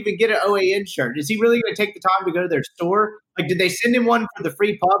hell do you even get an OAN shirt? Is he really going to take the time to go to their store? Like, did they send him one for the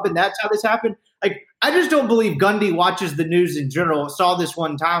free pub, and that's how this happened? Like, I just don't believe Gundy watches the news in general, saw this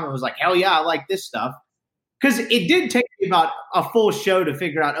one time, and was like, hell yeah, I like this stuff. Because it did take me about a full show to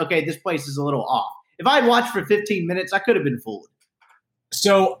figure out, okay, this place is a little off. If I had watched for 15 minutes, I could have been fooled.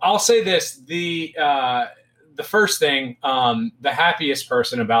 So I'll say this. The first thing, the happiest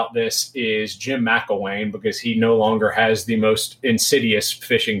person about this is Jim McElwain, because he no longer has the most insidious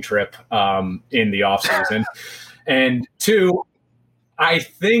fishing trip in the offseason. And two, I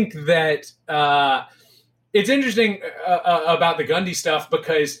think that it's interesting about the Gundy stuff,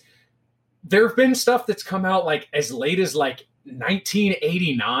 because there have been stuff that's come out like as late as like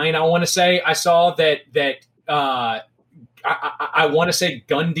 1989. I want to say I saw that I want to say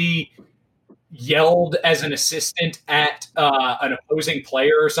Gundy yelled as an assistant at an opposing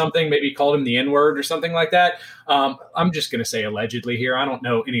player or something, maybe called him the N-word or something like that. I'm just going to say allegedly here. I don't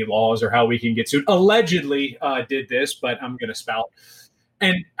know any laws or how we can get sued. Allegedly did this, but I'm going to spout.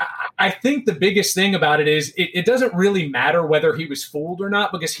 And I think the biggest thing about it is it doesn't really matter whether he was fooled or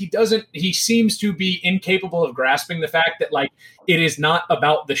not, because he seems to be incapable of grasping the fact that, like, it is not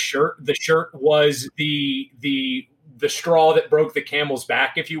about the shirt. The shirt was the straw that broke the camel's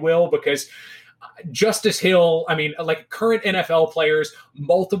back, if you will, because Justice Hill, I mean, like current NFL players,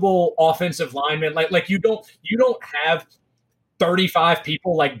 multiple offensive linemen, like you don't have 35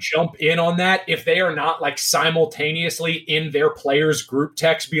 people like jump in on that if they are not like simultaneously in their players group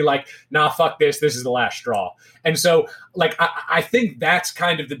text be like, nah, fuck this is the last straw. And so like I think that's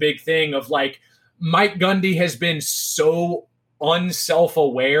kind of the big thing of like Mike Gundy has been so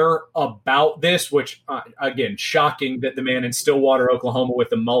unself-aware about this, which again, shocking that the man in Stillwater, Oklahoma with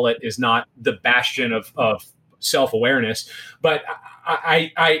the mullet is not the bastion of self-awareness. But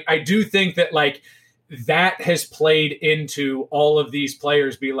I do think that like that has played into all of these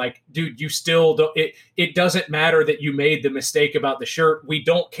players be like, dude, you still don't, it doesn't matter that you made the mistake about the shirt. We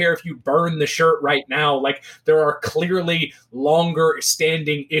don't care if you burn the shirt right now. Like there are clearly longer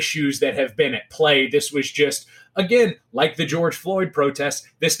standing issues that have been at play. This was just, again, like the George Floyd protests,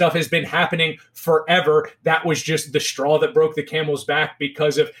 this stuff has been happening forever. That was just the straw that broke the camel's back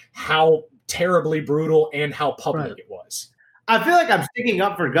because of how terribly brutal and how public it was. I feel like I'm sticking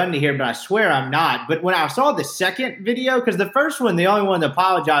up for Gundy here, but I swear I'm not. But when I saw the second video, because the first one, the only one that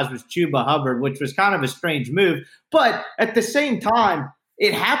apologized was Chuba Hubbard, which was kind of a strange move. But at the same time,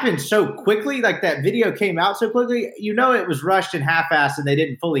 it happened so quickly. Like that video came out so quickly. You know, it was rushed and half-assed, and they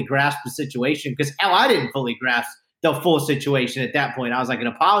didn't fully grasp the situation. Because hell, I didn't fully grasp the full situation at that point. I was like, an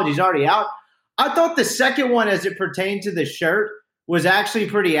apology's already out. I thought the second one, as it pertained to the shirt, was actually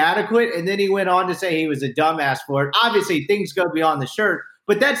pretty adequate. And then he went on to say he was a dumbass for it. Obviously, things go beyond the shirt,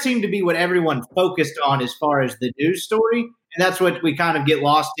 but that seemed to be what everyone focused on as far as the news story. And that's what we kind of get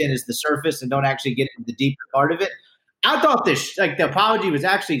lost in, is the surface and don't actually get into the deeper part of it. I thought the apology was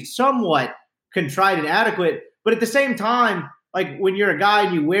actually somewhat contrite and adequate, but at the same time, like when you're a guy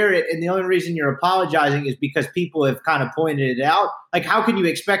and you wear it and the only reason you're apologizing is because people have kind of pointed it out, like how can you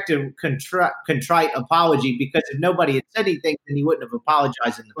expect a contrite apology? Because if nobody had said anything, then you wouldn't have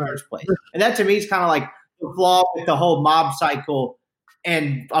apologized in the first place. And that to me is kind of like the flaw with the whole mob cycle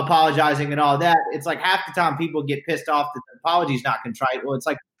and apologizing and all that. It's like half the time people get pissed off that the apology's not contrite. Well, it's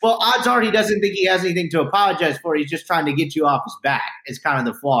like, well, odds are he doesn't think he has anything to apologize for. He's just trying to get you off his back. It's kind of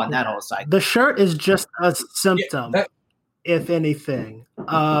the flaw in that whole cycle. The shirt is just a symptom, if anything.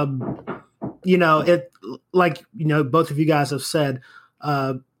 It like both of you guys have said.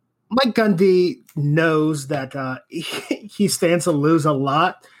 Mike Gundy knows that he stands to lose a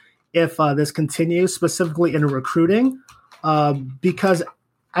lot if this continues, specifically in recruiting. Because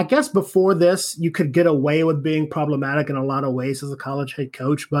I guess before this, you could get away with being problematic in a lot of ways as a college head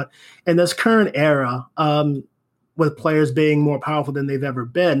coach. But in this current era, with players being more powerful than they've ever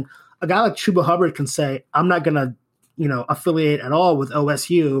been, a guy like Chuba Hubbard can say, I'm not going to, affiliate at all with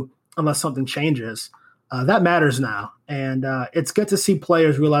OSU unless something changes. That matters now. And it's good to see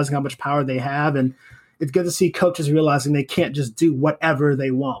players realizing how much power they have. And it's good to see coaches realizing they can't just do whatever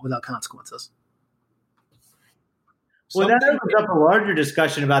they want without consequences. Well, that opens up a larger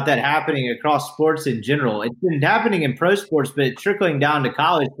discussion about that happening across sports in general. It's been happening in pro sports, but it's trickling down to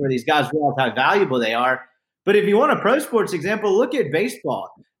college where these guys realize how valuable they are. But if you want a pro sports example, look at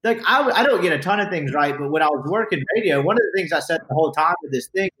baseball. Like I don't get a ton of things right, but when I was working radio, one of the things I said the whole time with this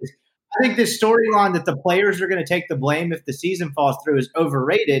thing is I think this storyline that the players are going to take the blame if the season falls through is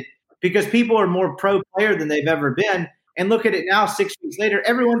overrated because people are more pro player than they've ever been. And look at it now, 6 weeks later,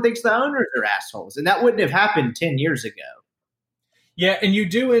 everyone thinks the owners are assholes. And that wouldn't have happened 10 years ago. Yeah, and you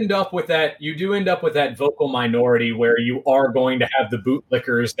do end up with that. You do end up with that vocal minority where you are going to have the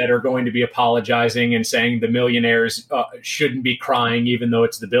bootlickers that are going to be apologizing and saying the millionaires shouldn't be crying, even though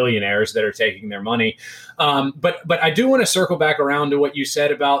it's the billionaires that are taking their money. But I do want to circle back around to what you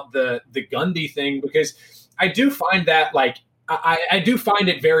said about the Gundy thing, because I do find that I do find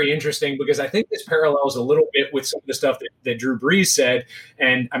it very interesting because I think this parallels a little bit with some of the stuff that Drew Brees said.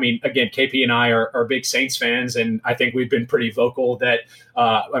 And I mean, again, KP and I are big Saints fans, and I think we've been pretty vocal that,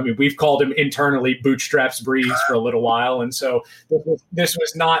 we've called him internally Bootstraps Brees for a little while. And so this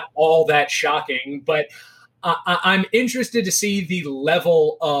was not all that shocking, but I'm interested to see the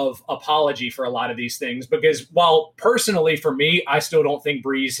level of apology for a lot of these things, because while personally for me, I still don't think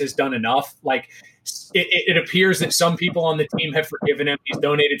Brees has done enough. Like it appears that some people on the team have forgiven him. He's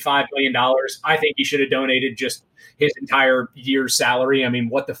donated $5 million. I think he should have donated just his entire year's salary. I mean,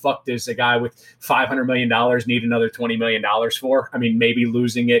 what the fuck does a guy with $500 million need another $20 million for? I mean, maybe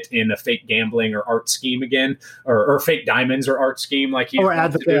losing it in a fake gambling or art scheme again, or fake diamonds or art scheme like he or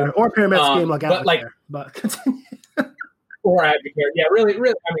Advocare or pyramid scheme like Advocare. But continue. Or Advocare. Yeah, really.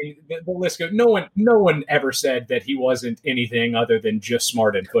 I mean, the list goes. No one ever said that he wasn't anything other than just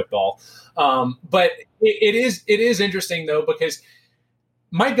smart in football. But it is interesting though, because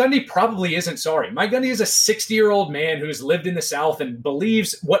Mike Gundy probably isn't sorry. Mike Gundy is a 60-year-old man who's lived in the South and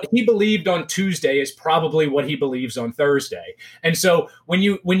believes what he believed on Tuesday is probably what he believes on Thursday. And so when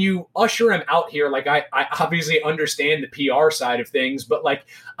you usher him out here, like I obviously understand the PR side of things, but like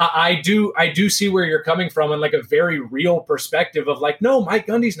I do see where you're coming from and like a very real perspective of like, no, Mike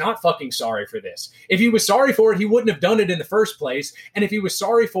Gundy's not fucking sorry for this. If he was sorry for it, he wouldn't have done it in the first place. And if he was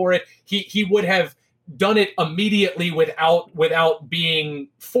sorry for it, he would have done it immediately without being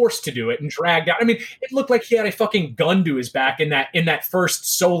forced to do it and dragged out. I mean, it looked like he had a fucking gun to his back in that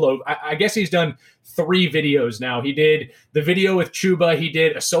first solo. I guess he's done 3 videos now. He did the video with Chuba. He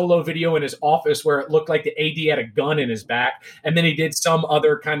did a solo video in his office where it looked like the AD had a gun in his back. And then he did some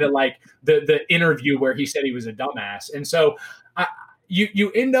other kind of like the interview where he said he was a dumbass. And so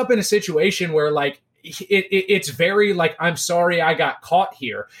you end up in a situation where like, it's very like, I'm sorry I got caught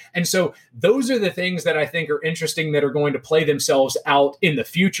here. And so those are the things that I think are interesting that are going to play themselves out in the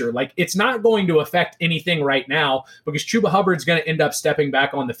future. Like it's not going to affect anything right now because Chuba Hubbard's going to end up stepping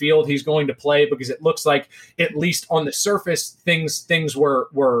back on the field. He's going to play because it looks like, at least on the surface, things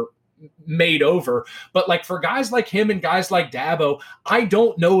were made over. But like for guys like him and guys like Dabo, I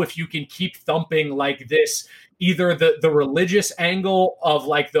don't know if you can keep thumping like this, either the religious angle of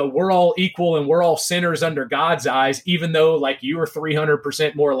like we're all equal and we're all sinners under God's eyes, even though like you are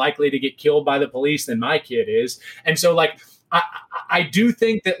 300% more likely to get killed by the police than my kid is. And so like, I do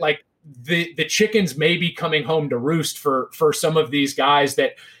think that like the chickens may be coming home to roost for some of these guys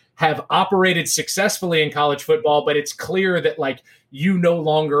that have operated successfully in college football, but it's clear that like you no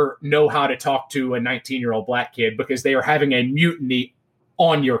longer know how to talk to a 19-year-old black kid because they are having a mutiny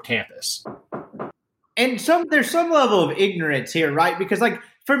on your campus. And there's some level of ignorance here, right? Because like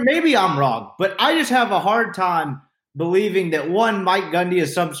maybe I'm wrong, but I just have a hard time believing that one, Mike Gundy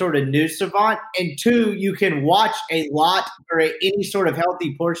is some sort of news savant, and two, you can watch a lot or any sort of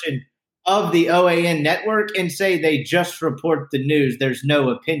healthy portion of the OAN network and say they just report the news. There's no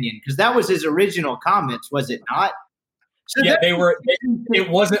opinion, because that was his original comments, was it not? So yeah, it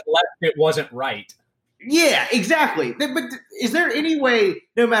wasn't left, it wasn't right. Yeah, exactly. But is there any way,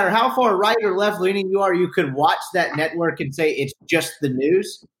 no matter how far right or left leaning you are, you could watch that network and say it's just the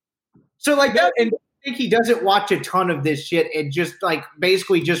news? So like that, and I think he doesn't watch a ton of this shit and just like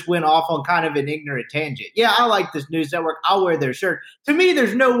basically just went off on kind of an ignorant tangent. Yeah, I like this news network. I'll wear their shirt. To me,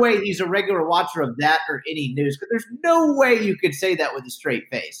 there's no way he's a regular watcher of that or any news, because there's no way you could say that with a straight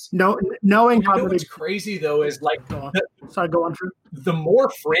face. No, knowing how what's crazy though is like go on. The more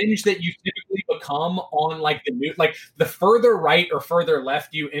fringe that you typically become on like the news, like the further right or further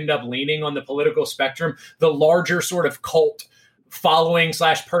left you end up leaning on the political spectrum, the larger sort of cult following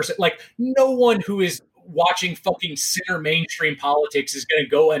 / person. Like no one who is watching fucking center mainstream politics is going to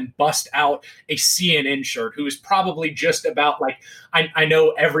go and bust out a CNN shirt, who is probably just about like, I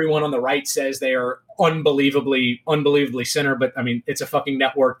know everyone on the right says they are unbelievably center, but I mean, it's a fucking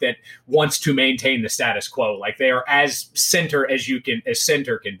network that wants to maintain the status quo. Like they are as center as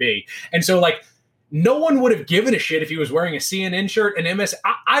center can be. And so like, no one would have given a shit if he was wearing a CNN shirt, an MS.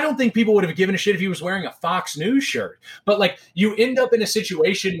 I don't think people would have given a shit if he was wearing a Fox News shirt. But like, you end up in a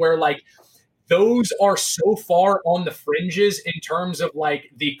situation where like those are so far on the fringes in terms of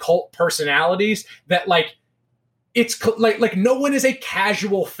like the cult personalities that like it's like no one is a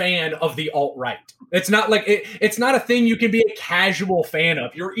casual fan of the alt-right. It's not like it's not a thing you can be a casual fan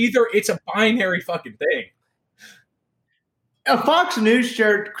of. It's a binary fucking thing. A Fox News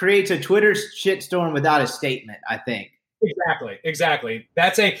shirt creates a Twitter shitstorm without a statement, I think.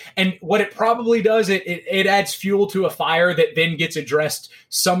 Exactly. And what it probably does, it adds fuel to a fire that then gets addressed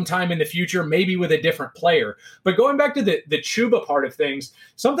sometime in the future, maybe with a different player. But going back to the Chuba part of things,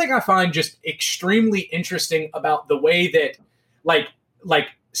 something I find just extremely interesting about the way that like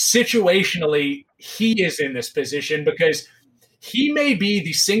situationally he is in this position, because he may be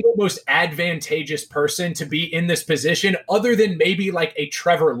the single most advantageous person to be in this position other than maybe like a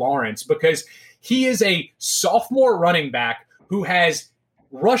Trevor Lawrence, because he is a sophomore running back who has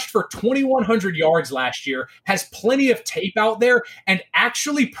rushed for 2,100 yards last year, has plenty of tape out there, and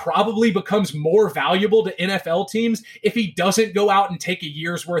actually probably becomes more valuable to NFL teams if he doesn't go out and take a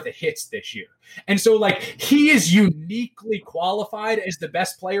year's worth of hits this year. And so like he is uniquely qualified as the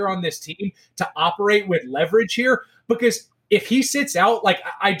best player on this team to operate with leverage here, because if he sits out, like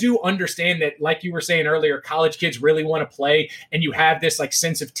I do understand that, like you were saying earlier, college kids really want to play, and you have this like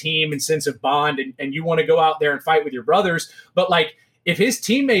sense of team and sense of bond, and you want to go out there and fight with your brothers. But like if his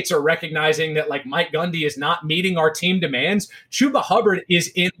teammates are recognizing that like Mike Gundy is not meeting our team demands, Chuba Hubbard is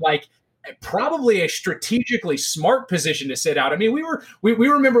in like probably a strategically smart position to sit out. I mean, we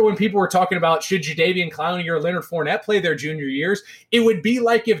remember when people were talking about should Jadeveon Clowney or Leonard Fournette play their junior years. It would be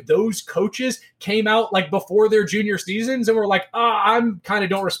like if those coaches came out like before their junior seasons and were like, I'm kind of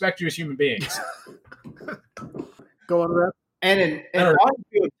don't respect you as human beings. Go on, Rep. And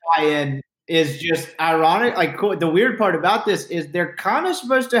on-field tie-in is just ironic. Like the weird part about this is they're kind of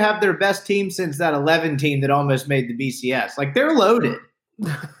supposed to have their best team since that 11 team that almost made the BCS. Like they're loaded.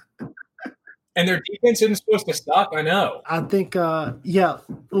 And their defense isn't supposed to suck. I know. I think,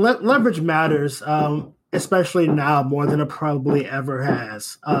 leverage matters, especially now more than it probably ever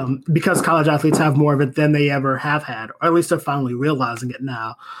has, because college athletes have more of it than they ever have had, or at least they're finally realizing it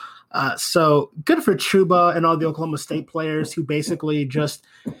now. So good for Chuba and all the Oklahoma State players who basically just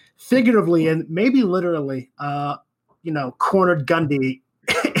figuratively and maybe literally, cornered Gundy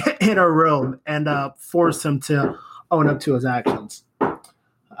in a room and forced him to own up to his actions.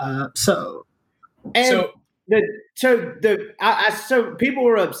 So people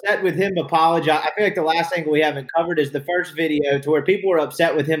were upset with him apologizing. I feel like the last angle we haven't covered is the first video to where people were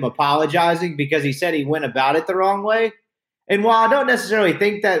upset with him apologizing because he said he went about it the wrong way. And while I don't necessarily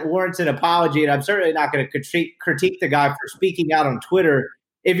think that warrants an apology, and I'm certainly not going to critique the guy for speaking out on Twitter,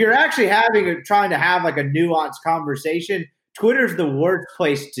 if you're actually trying to have like a nuanced conversation, Twitter's the worst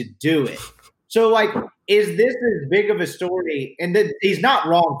place to do it. So, like, is this as big of a story? And he's not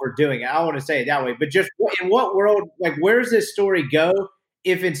wrong for doing it. I don't want to say it that way. But just in what world, like, where does this story go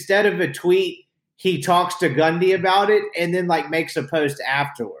if instead of a tweet, he talks to Gundy about it and then, like, makes a post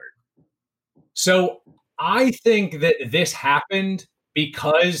afterward? So I think that this happened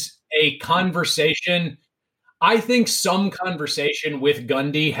because I think some conversation with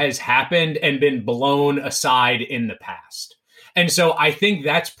Gundy has happened and been blown aside in the past. And so I think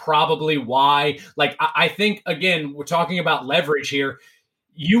that's probably why, like, I think, again, we're talking about leverage here.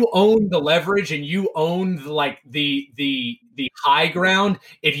 you own the leverage and you own the high ground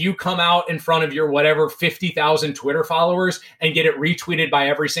if you come out in front of your whatever 50,000 Twitter followers and get it retweeted by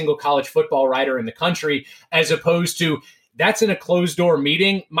every single college football writer in the country, as opposed to that's in a closed door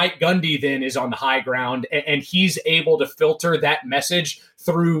meeting. Mike Gundy then is on the high ground and he's able to filter that message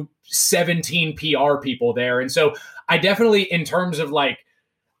through 17 PR people there. And so I definitely, in terms of like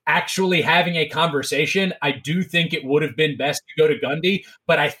actually having a conversation, I do think it would have been best to go to Gundy.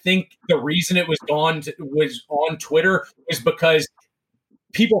 But I think the reason it was on Twitter was because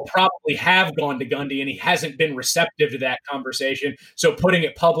people probably have gone to Gundy and he hasn't been receptive to that conversation. So putting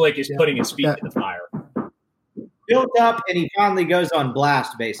it public is putting his feet to the fire. Built up, and he finally goes on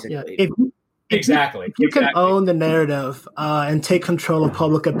blast, basically. If you can Exactly. own the narrative and take control of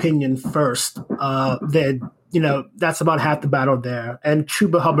public opinion first, then that's about half the battle there. And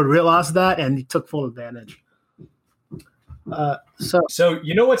Chuba Hubbard realized that, and he took full advantage. So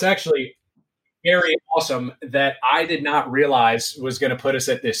you know what's actually very awesome that I did not realize was going to put us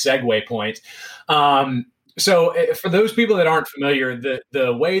at this segue point. So for those people that aren't familiar,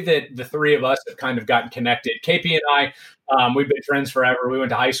 the way that the three of us have kind of gotten connected, KP and I, we've been friends forever. We went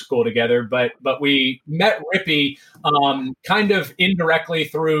to high school together, but we met Rippy kind of indirectly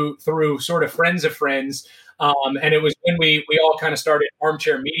through sort of friends of friends. And it was when we all kind of started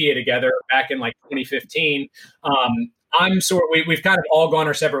Armchair Media together back in like 2015. We've kind of all gone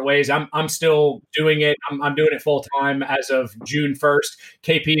our separate ways. I'm still doing it. I'm doing it full time as of June 1st.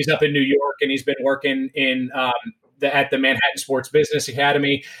 KP's up in New York and he's been working in at the Manhattan Sports Business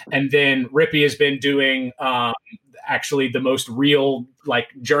Academy. And then Rippy has been doing actually the most real like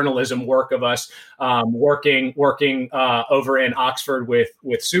journalism work of us, working over in Oxford with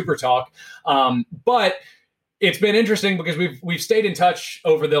Super Talk. But it's been interesting because we've stayed in touch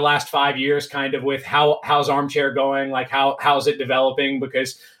over the last 5 years, kind of with how's Armchair going, like how's it developing?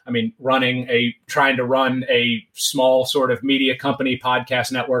 Because I mean, trying to run a small sort of media company,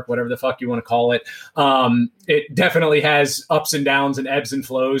 podcast network, whatever the fuck you want to call it. It definitely has ups and downs and ebbs and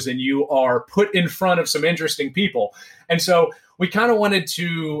flows, and you are put in front of some interesting people. And so we kind of wanted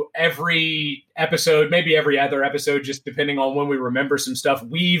to every episode, maybe every other episode, just depending on when we remember some stuff,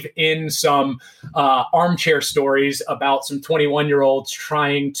 weave in some armchair stories about some 21-year-olds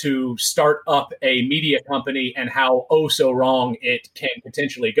trying to start up a media company and how so wrong it can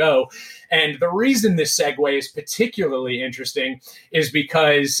potentially go. And the reason this segue is particularly interesting is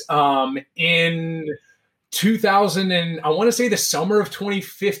because in 2000 and I want to say the summer of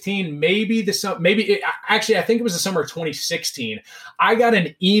 2015, actually I think it was the summer of 2016. I got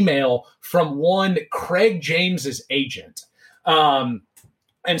an email from one Craig James's agent.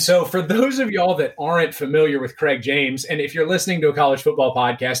 And so for those of y'all that aren't familiar with Craig James, and if you're listening to a college football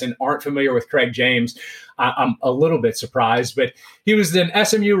podcast and aren't familiar with Craig James, I'm a little bit surprised, but he was an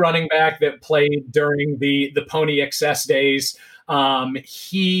SMU running back that played during the Pony Excess days. Let's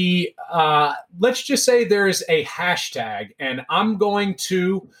just say there's a hashtag, and I'm going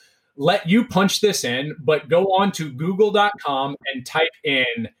to let you punch this in, but go on to google.com and type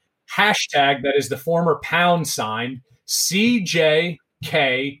in hashtag, that is the former pound sign, CJK5H.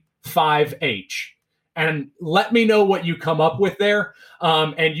 And let me know what you come up with there.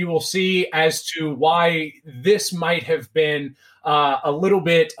 And you will see as to why this might have been a little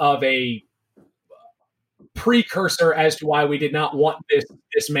bit of a precursor as to why we did not want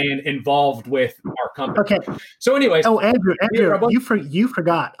this man involved with our company. Okay. So anyways. Oh, Andrew, you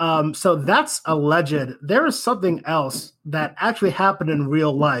forgot. So that's alleged. There is something else that actually happened in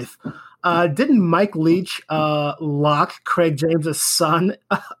real life. Didn't Mike Leach lock Craig James's son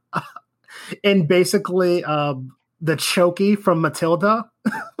in basically the chokey from Matilda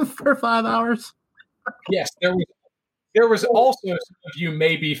for 5 hours? Yes, there was also, some of you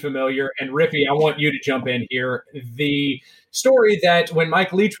may be familiar, and Rippy, I want you to jump in here, the story that when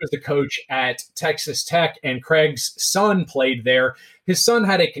Mike Leach was the coach at Texas Tech and Craig's son played there, his son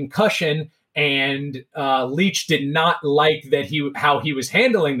had a concussion, and Leach did not like how he was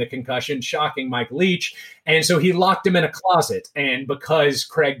handling the concussion, shocking Mike Leach, and so he locked him in a closet. And because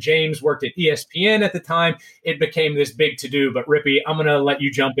Craig James worked at ESPN at the time, it became this big to-do. But Rippy, I'm going to let you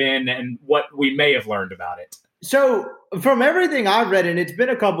jump in and what we may have learned about it. So from everything I've read, and it's been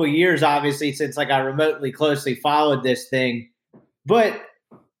a couple of years, obviously, since I remotely closely followed this thing, but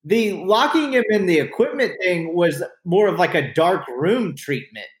the locking him in the equipment thing was more of like a dark room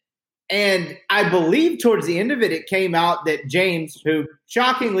treatment. And I believe towards the end of it, it came out that James, who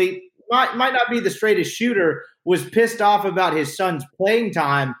shockingly might not be the straightest shooter, was pissed off about his son's playing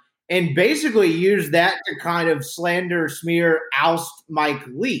time and basically used that to kind of slander, smear, oust Mike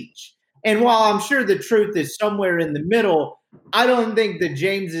Leach. And while I'm sure the truth is somewhere in the middle, I don't think that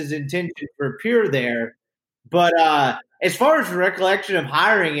James's intentions were pure there. But as far as recollection of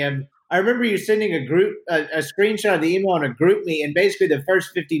hiring him, I remember you sending a screenshot of the email on a group me, and basically the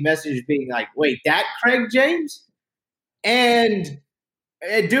first 50 messages being like, wait, that Craig James? And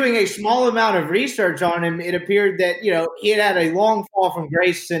doing a small amount of research on him, it appeared that, he had a long fall from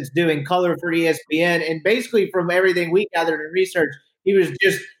grace since doing color for ESPN. And basically from everything we gathered in research, he was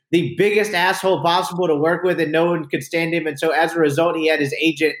just the biggest asshole possible to work with, and no one could stand him. And so as a result, he had his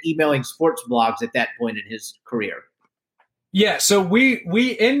agent emailing sports blogs at that point in his career. Yeah, so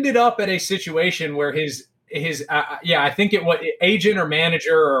we ended up at a situation where his I think it was agent or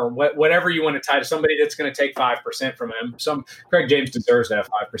manager or whatever you want to tie to somebody that's going to take 5% from him. Craig James deserves to have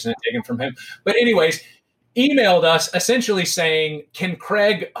 5% taken from him. But anyways, emailed us essentially saying, can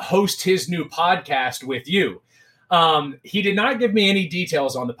Craig host his new podcast with you? He did not give me any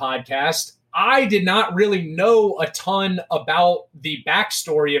details on the podcast. I did not really know a ton about the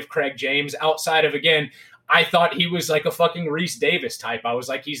backstory of Craig James outside of, again, I thought he was like a fucking Reese Davis type. I was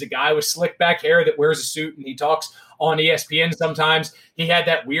like, he's a guy with slick back hair that wears a suit and he talks on ESPN sometimes. He had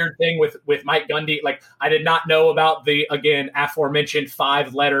that weird thing with Mike Gundy. Like, I did not know about the, again, aforementioned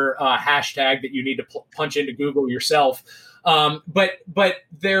 5-letter hashtag that you need to punch into Google yourself. But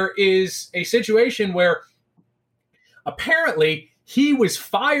there is a situation where apparently he was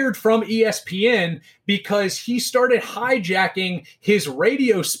fired from ESPN because he started hijacking his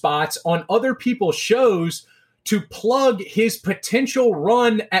radio spots on other people's shows to plug his potential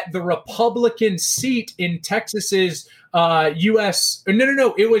run at the Republican seat in Texas's U.S.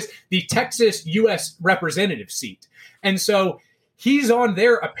 No. It was the Texas U.S. representative seat. And so he's on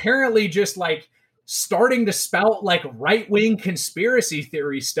there apparently just like starting to spout like right-wing conspiracy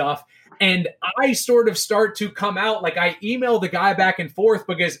theory stuff. And I sort of start to come out, like I email the guy back and forth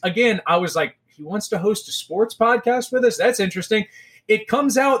because, again, I was like, he wants to host a sports podcast with us? That's interesting. It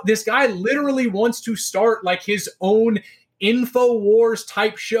comes out, this guy literally wants to start like his own InfoWars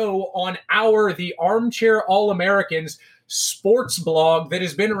type show on the Armchair All-Americans sports blog that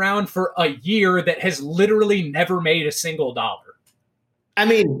has been around for a year that has literally never made a single dollar. I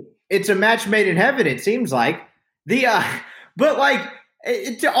mean, it's a match made in heaven, it seems like. But like,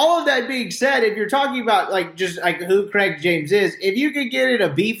 to all of that being said, if you're talking about like just like who Craig James is, if you could get in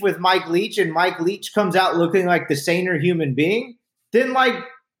a beef with Mike Leach and Mike Leach comes out looking like the saner human being, then like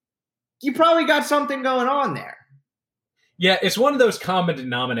you probably got something going on there. Yeah, it's one of those common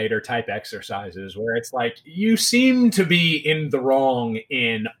denominator type exercises where it's like you seem to be in the wrong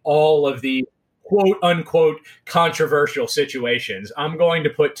in all of the quote unquote controversial situations. I'm going to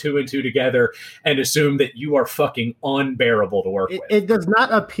put 2 and 2 together and assume that you are fucking unbearable to work with. It does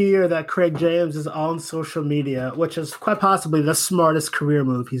not appear that Craig James is on social media, which is quite possibly the smartest career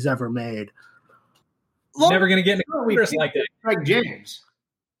move he's ever made. Never going to get into Congress like that. Craig James.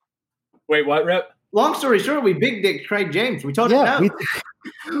 Wait, what, Rep? Long story short, we big dick Craig James. We told him no. We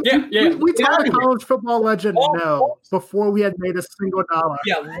told a college football legend no before we had made a single dollar.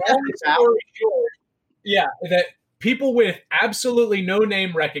 Yeah, long story short, that people with absolutely no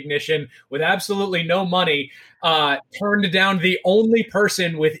name recognition, with absolutely no money, turned down the only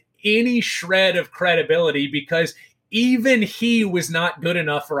person with any shred of credibility because even he was not good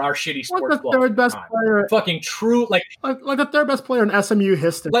enough for our shitty sports blog. Third best player, fucking true, like the third best player in SMU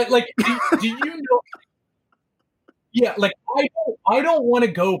history. Do you know? Yeah, like I don't want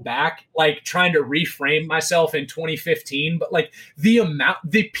to go back, like trying to reframe myself in 2015, but like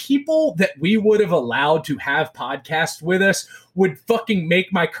the people that we would have allowed to have podcasts with us would fucking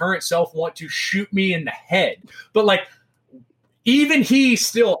make my current self want to shoot me in the head. But like, even he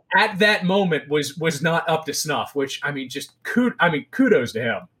still at that moment was not up to snuff, which I mean, kudos to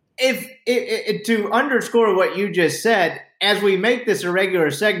him. If to underscore what you just said, as we make this a regular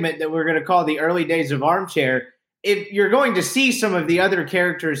segment that we're going to call the early days of Armchair, if you're going to see some of the other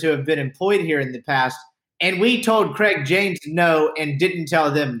characters who have been employed here in the past, and we told Craig James no and didn't tell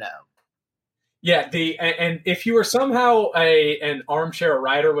them no. Yeah, and if you were somehow an armchair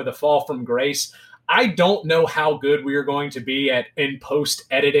writer with a fall from grace, I don't know how good we are going to be in post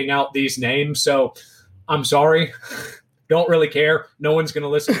editing out these names. So I'm sorry, don't really care. No one's going to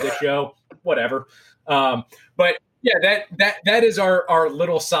listen to the show. Whatever. But yeah, that is our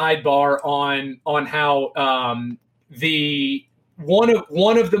little sidebar on how the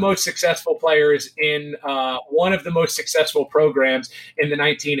one of the most successful players in one of the most successful programs in the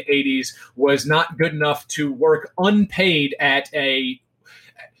 1980s was not good enough to work unpaid at a.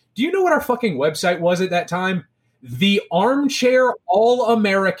 Do you know what our fucking website was at that time? The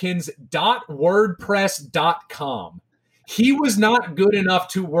armchairallamericans.wordpress.com. He was not good enough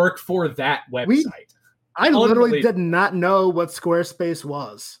to work for that website. I literally did not know what Squarespace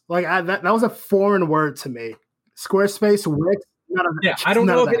was. Like that was a foreign word to me. Squarespace, Wix, none of that. Yeah, I don't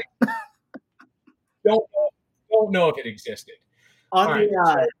know if it don't know if it existed.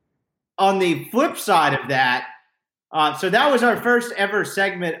 On the flip side of that, so that was our first ever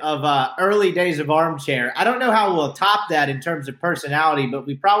segment of early days of Armchair. I don't know how we'll top that in terms of personality, but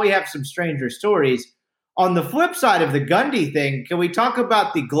we probably have some stranger stories. On the flip side of the Gundy thing, can we talk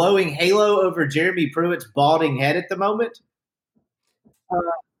about the glowing halo over Jeremy Pruitt's balding head at the moment?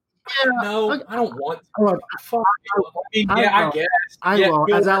 No, I don't want to. I guess. I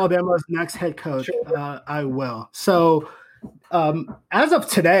will. As Alabama's next head coach, I will. So as of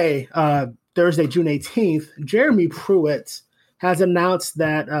today, Thursday, June 18th, Jeremy Pruitt has announced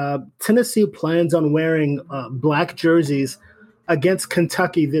that Tennessee plans on wearing black jerseys against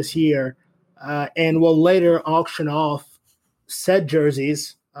Kentucky this year and will later auction off said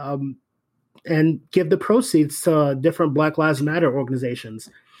jerseys and give the proceeds to different Black Lives Matter organizations,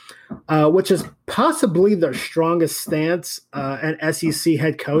 which is possibly the strongest stance an SEC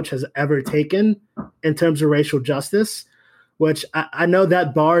head coach has ever taken in terms of racial justice, which I know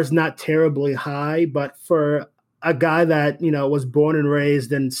that bar is not terribly high, but for a guy that, was born and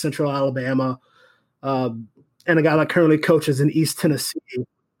raised in Central Alabama and a guy that currently coaches in East Tennessee.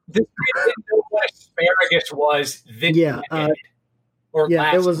 This man didn't know what asparagus was this weekend.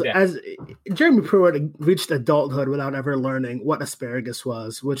 It was as Jeremy Pruitt reached adulthood without ever learning what asparagus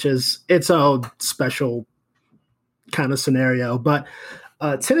was, which is its own special kind of scenario. But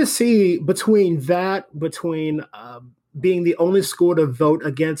Tennessee, between being the only school to vote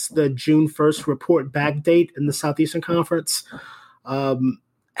against the June 1st report back date in the Southeastern Conference,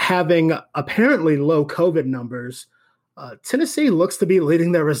 having apparently low COVID numbers, Tennessee looks to be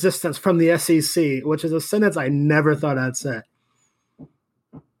leading their resistance from the SEC, which is a sentence I never thought I'd say.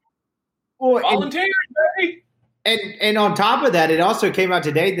 Well, volunteers, baby. And on top of that, it also came out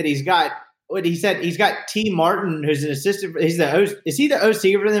today that he's got what he said. He's got T. Martin, who's an assistant. Is he the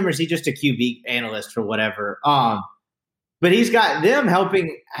OC for them, or is he just a QB analyst or whatever? But he's got them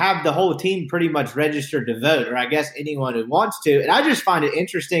helping have the whole team pretty much registered to vote, or I guess anyone who wants to. And I just find it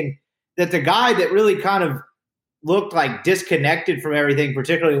interesting that the guy that really kind of looked like disconnected from everything,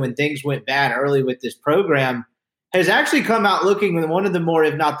 particularly when things went bad early with this program, has actually come out looking one of the more,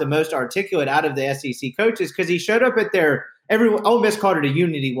 if not the most articulate out of the SEC coaches, because he showed up at Ole Miss called it a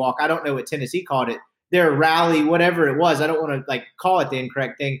unity walk. I don't know what Tennessee called it. Their rally, whatever it was. I don't want to call it the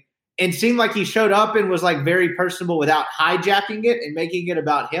incorrect thing. And seemed like he showed up and was very personable without hijacking it and making it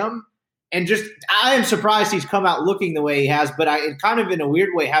about him. And I am surprised he's come out looking the way he has, but I kind of in a weird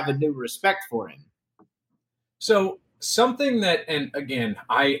way have a new respect for him. So something that, and again,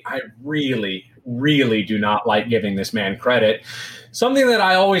 I really, really do not like giving this man credit. Something that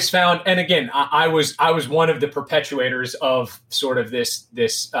I always found, and again, I was one of the perpetuators of sort of this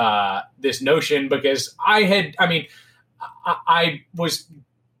notion, because I was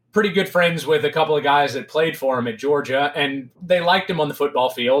pretty good friends with a couple of guys that played for him at Georgia, and they liked him on the football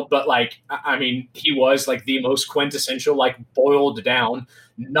field. But he was the most quintessential, boiled down,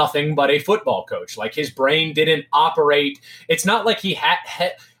 nothing but a football coach. His brain didn't operate. It's not like he had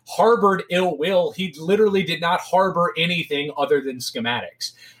harbored ill will. He literally did not harbor anything other than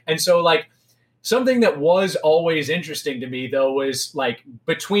schematics. And so something that was always interesting to me, though, was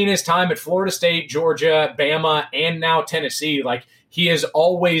between his time at Florida State, Georgia, Bama, and now Tennessee, he has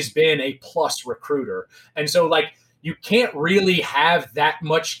always been a plus recruiter. And so you can't really have that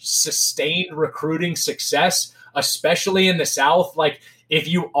much sustained recruiting success, especially in the South. If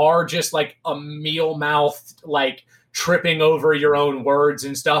you are just a meal-mouthed, tripping over your own words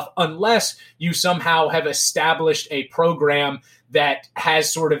and stuff, unless you somehow have established a program that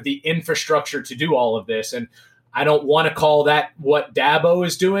has sort of the infrastructure to do all of this. And I don't want to call that what Dabo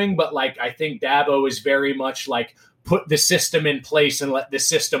is doing, but I think Dabo is very much put the system in place and let the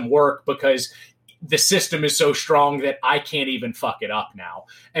system work, because the system is so strong that I can't even fuck it up now.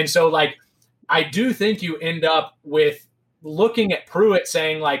 And so I do think you end up with looking at Pruitt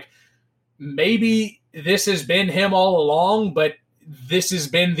saying maybe this has been him all along, but this has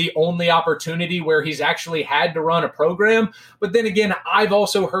been the only opportunity where he's actually had to run a program. But then again, I've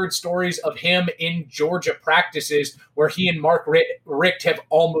also heard stories of him in Georgia practices where he and Mark Richt have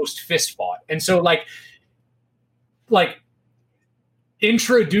almost fist fought. And so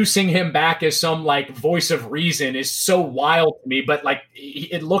introducing him back as some voice of reason is so wild to me, but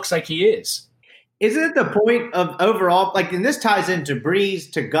it looks like he is. Isn't it the point of overall, and this ties into Breeze,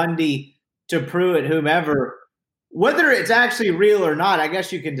 to Gundy, to Pruitt, whomever, whether it's actually real or not, I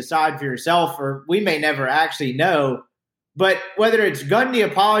guess you can decide for yourself, or we may never actually know. But whether it's Gundy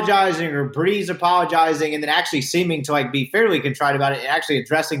apologizing or Breeze apologizing and then actually seeming to like be fairly contrite about it and actually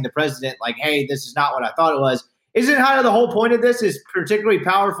addressing the president like, hey, this is not what I thought it was, isn't kind of the whole point of this is particularly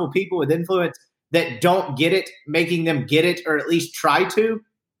powerful people with influence that don't get it, making them get it or at least try to?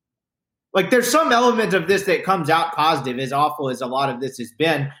 Like there's some element of this that comes out positive, as awful as a lot of this has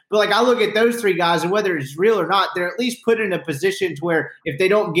been. But like I look at those three guys, and whether it's real or not, they're at least put in a position to where if they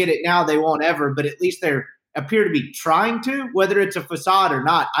don't get it now, they won't ever. But at least they appear to be trying to. Whether it's a facade or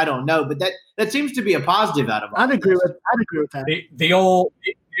not, I don't know. But that seems to be a positive out of it. I'd agree with that. The old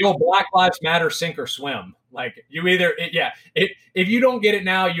Black Lives Matter, sink or swim. Like you either, if you don't get it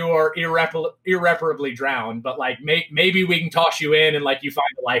now, you're irreparably drowned. But like maybe we can toss you in and like you find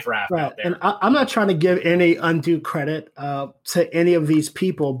a life raft out there. And I'm not trying to give any undue credit to any of these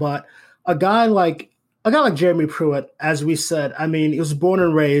people, but a guy like Jeremy Pruitt, as we said, I mean, he was born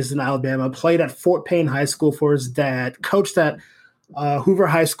and raised in Alabama, played at Fort Payne High School for his dad, coached at Hoover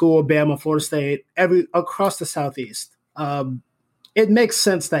High School, Bama, Florida State, across the Southeast. It makes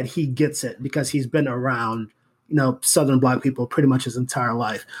sense that he gets it because he's been around, Southern Black people pretty much his entire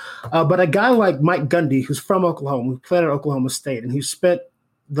life. But a guy like Mike Gundy, who's from Oklahoma, who played at Oklahoma State, and who spent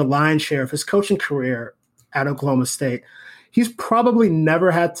the lion's share of his coaching career at Oklahoma State, he's probably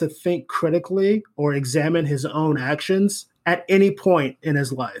never had to think critically or examine his own actions at any point in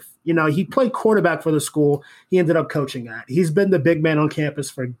his life. He played quarterback for the school he ended up coaching at. He's been the big man on campus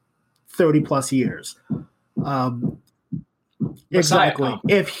for 30 plus years. Exactly.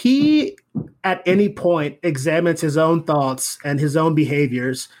 If he at any point examines his own thoughts and his own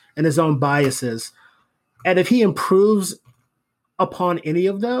behaviors and his own biases, and if he improves upon any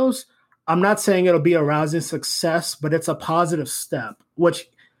of those, I'm not saying it'll be a rousing success, but it's a positive step, which,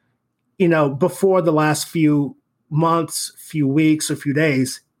 before the last few months, few weeks, or few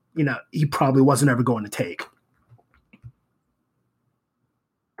days, he probably wasn't ever going to take.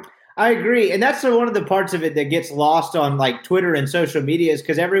 I agree. And that's one of the parts of it that gets lost on like Twitter and social media is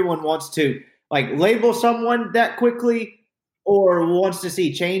because everyone wants to like label someone that quickly or wants to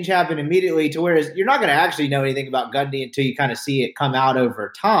see change happen immediately to whereas you're not going to actually know anything about Gundy until you kind of see it come out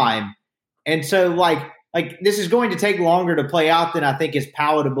over time. And so like this is going to take longer to play out than I think is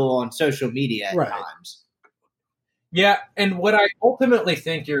palatable on social media at times. Yeah. And what I ultimately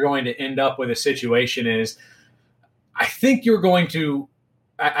think you're going to end up with a situation is I think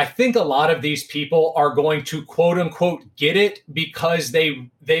a lot of these people are going to quote unquote get it because they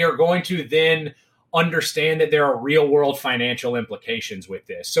are going to then understand that there are real world financial implications with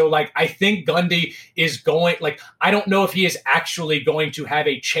this. So like, I think Gundy is going, like, I don't know if he is actually going to have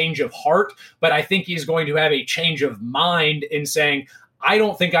a change of heart, but I think he's going to have a change of mind in saying, I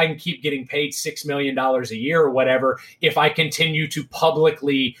don't think I can keep getting paid $6 million a year or whatever if I continue to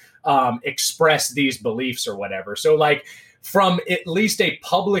publicly express these beliefs or whatever. So like, from at least a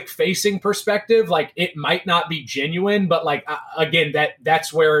public facing perspective, like it might not be genuine, but like, again,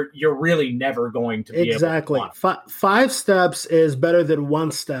 that's where you're really never going to be exactly. able to 5 steps is better than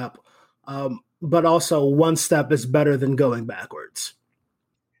 1 step. But also 1 step is better than going backwards.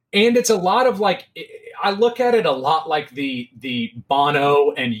 And it's a lot of like, I look at it a lot like the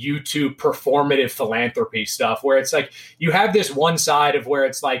Bono and YouTube performative philanthropy stuff, where it's like you have this one side of where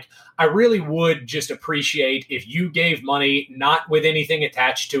it's like, I really would just appreciate if you gave money, not with anything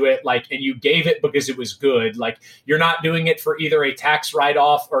attached to it, like, and you gave it because it was good. Like you're not doing it for either a tax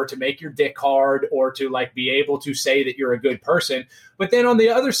write-off or to make your dick hard or to like be able to say that you're a good person. But then on the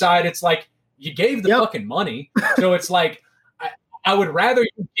other side, it's like you gave the fucking money. So it's like, I would rather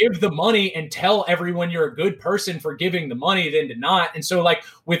you give the money and tell everyone you're a good person for giving the money than to not. And so like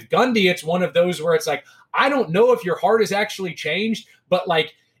with Gundy, it's one of those where it's like, I don't know if your heart has actually changed, but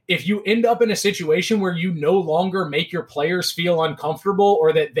like if you end up in a situation where you no longer make your players feel uncomfortable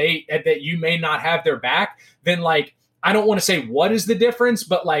or that that you may not have their back, then like, I don't want to say what is the difference,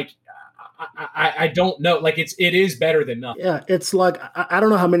 but like, I don't know. Like it is better than nothing. Yeah, it's like I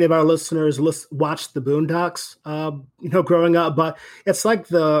don't know how many of our listeners watched the Boondocks, growing up, but it's like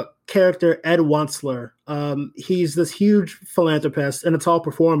the character Ed Wuncler. He's this huge philanthropist, and it's all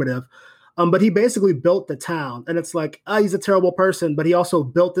performative. But he basically built the town, and it's like he's a terrible person, but he also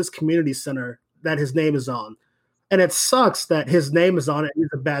built this community center that his name is on, and it sucks that his name is on it. He's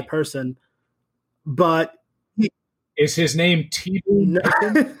a bad person, but is his name T?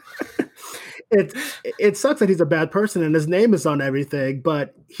 It sucks that he's a bad person and his name is on everything,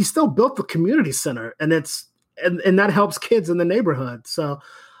 but he still built the community center, and and that helps kids in the neighborhood. So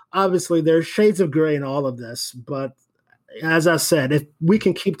obviously there's shades of gray in all of this, but as I said, if we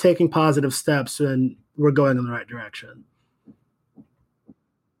can keep taking positive steps, then we're going in the right direction.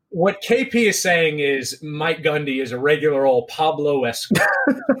 What KP is saying is Mike Gundy is a regular old Pablo Escobar.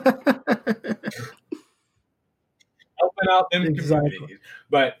 Helping out them communities.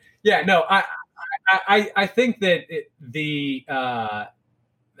 But yeah, no, I think that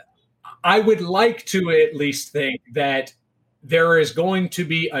I would like to at least think that there is going to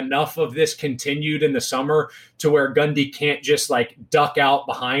be enough of this continued in the summer to where Gundy can't just like duck out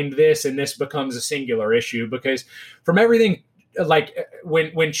behind this and this becomes a singular issue, because from everything, like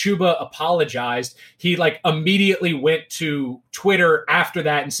when Chuba apologized, he like immediately went to Twitter after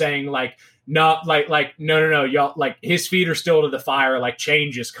that and saying like, no, y'all, like his feet are still to the fire, like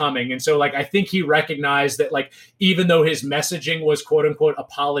change is coming. And so like, I think he recognized that like, even though his messaging was quote unquote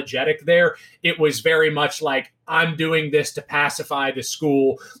apologetic there, it was very much like, I'm doing this to pacify the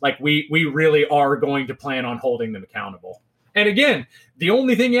school. Like we really are going to plan on holding them accountable. And again, the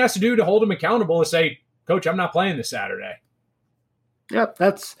only thing he has to do to hold them accountable is say, Coach, I'm not playing this Saturday. Yep.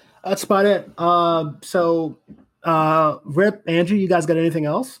 That's about it. Rip, Andrew, you guys got anything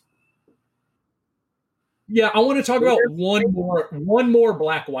else? Yeah, I want to talk about one more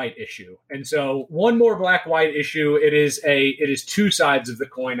black-white issue. And so one more black-white issue, it is two sides of the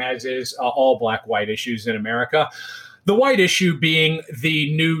coin, as is all black-white issues in America. The white issue being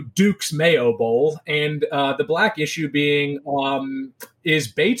the new Duke's Mayo Bowl, and the black issue being is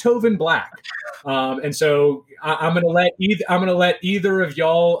Beethoven black? And so I'm going to let either of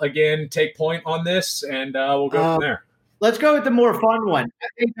y'all again take point on this, and we'll go from there. Let's go with the more fun one. I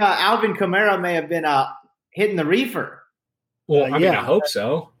think Alvin Kamara may have been hitting the reefer. Well, I mean, I hope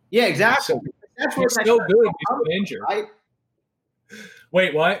so. Yeah, exactly. That's where so good. He's been injured. Right?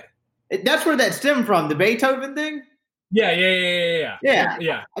 Wait, what? That's where that stemmed from. The Beethoven thing. Yeah.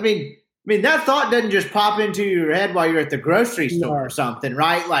 I mean, that thought doesn't just pop into your head while you're at the grocery store or something,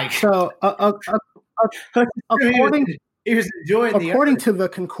 right? Like, so according to the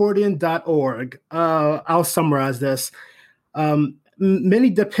Concordian.org, I'll summarize this.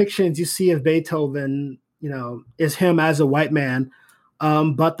 Many depictions you see of Beethoven, is him as a white man.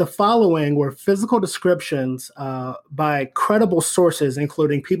 But the following were physical descriptions by credible sources,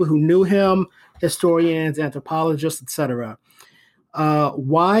 including people who knew him, historians, anthropologists, etc.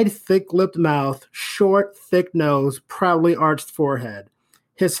 Wide, thick-lipped mouth, short, thick nose, proudly arched forehead.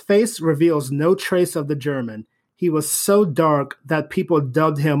 His face reveals no trace of the German. He was so dark that people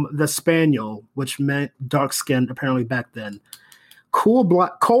dubbed him the Spaniel, which meant dark-skinned apparently back then. Coal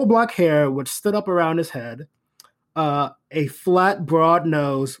black hair, which stood up around his head. A flat, broad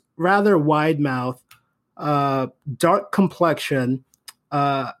nose, rather wide mouth, dark complexion,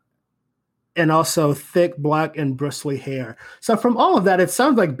 and also thick, black, and bristly hair. So from all of that, it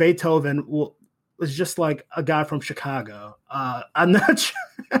sounds like Beethoven was just like a guy from Chicago. I'm not sure.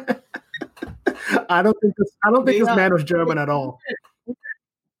 I don't think this man was German at all.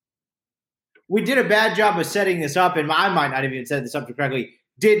 We did a bad job of setting this up, and I might not have even set this up correctly.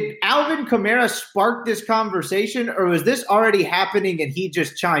 Did Alvin Kamara spark this conversation, or was this already happening and he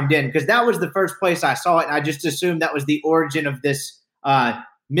just chimed in? Because that was the first place I saw it, and I just assumed that was the origin of this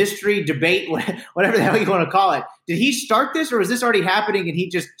mystery debate, whatever the hell you want to call it. Did he start this, or was this already happening and he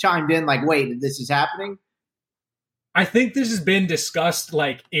just chimed in like, wait, this is happening? I think this has been discussed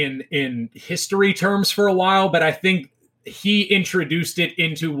like in history terms for a while, but I think he introduced it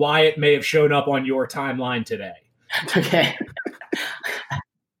into why it may have shown up on your timeline today. Okay.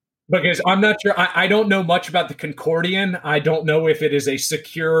 Because I'm not sure. I don't know much about the Concordian. I don't know if it is a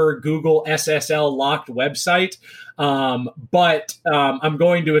secure Google SSL locked website. But I'm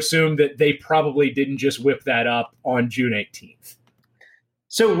going to assume that they probably didn't just whip that up on June 18th.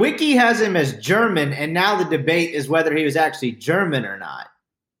 So Wiki has him as German, and now the debate is whether he was actually German or not.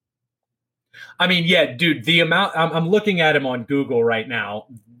 I mean, yeah, dude, the amount I'm looking at him on Google right now.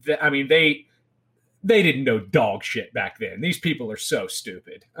 I mean, they didn't know dog shit back then. These people are so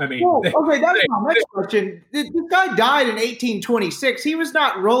stupid. I mean, okay, that's my next question. This guy died in 1826. He was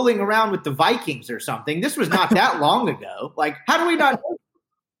not rolling around with the Vikings or something. This was not that long ago. Like, how do we not know?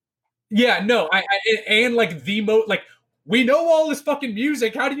 Yeah, no, and like we know all this fucking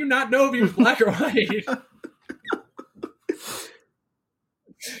music. How do you not know if he was black or white?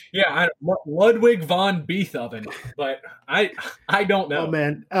 Yeah, Ludwig von Beethoven, but I don't know. Oh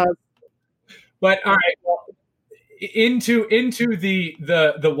man. But all right, well, into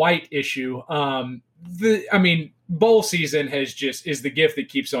the white issue. Bowl season is the gift that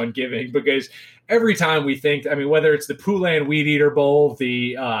keeps on giving, because every time we think, whether it's the Poulan Weed Eater Bowl,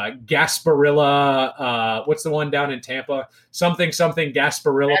 the Gasparilla, what's the one down in Tampa? Something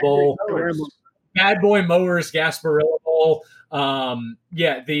Gasparilla Bowl, Bad Boy Mowers Gasparilla Bowl.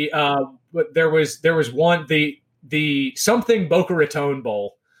 There was one, the something Boca Raton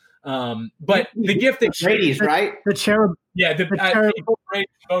Bowl. But the gift that Brady's, right? The cherub, yeah, the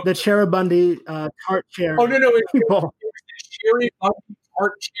Cherubundy tart cherry. Oh no, it bowl. was the Cherry Bundy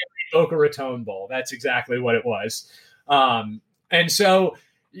Tart Cherry Boca Raton Bowl. That's exactly what it was. And so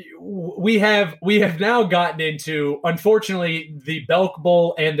we have now gotten into, unfortunately, the Belk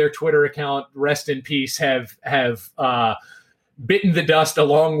Bowl and their Twitter account, rest in peace, have bitten the dust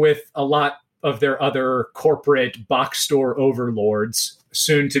along with a lot of their other corporate box store overlords,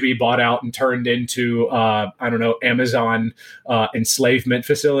 soon to be bought out and turned into Amazon enslavement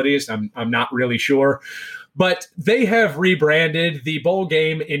facilities. I'm not really sure. But they have rebranded the bowl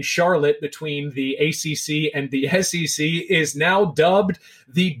game in Charlotte between the ACC and the SEC is now dubbed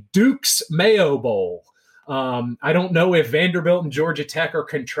the Duke's Mayo Bowl. I don't know if Vanderbilt and Georgia Tech are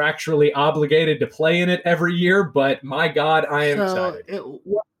contractually obligated to play in it every year, but my God, I am excited.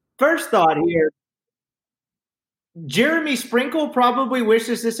 First thought here. Jeremy Sprinkle probably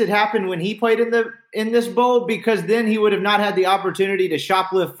wishes this had happened when he played in this bowl, because then he would have not had the opportunity to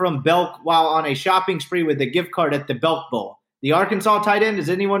shoplift from Belk while on a shopping spree with a gift card at the Belk Bowl. The Arkansas tight end, does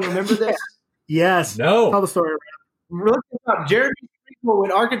anyone remember this? Yes. No. Tell the story. Look up Jeremy Sprinkle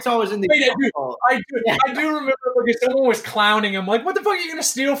when Arkansas was in the Wait, Belk Bowl. I do remember because someone was clowning him, like, what the fuck are you going to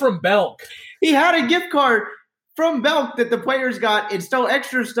steal from Belk? He had a gift card from Belk that the players got and stole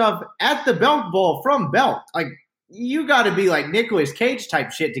extra stuff at the Belk Bowl from Belk. Like, you got to be like Nicolas Cage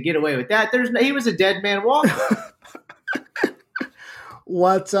type shit to get away with that. He was a dead man walking.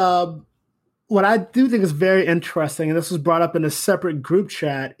 What I do think is very interesting, and this was brought up in a separate group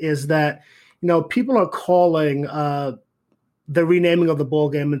chat, is that people are calling the renaming of the bowl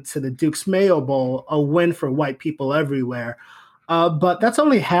game into the Duke's Mayo Bowl a win for white people everywhere. But that's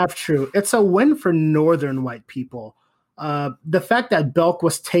only half true. It's a win for northern white people. The fact that Belk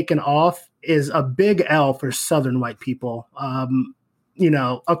was taken off is a big L for southern white people,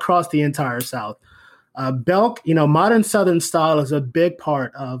 across the entire South. Belk, modern Southern style is a big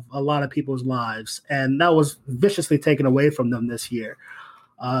part of a lot of people's lives, and that was viciously taken away from them this year.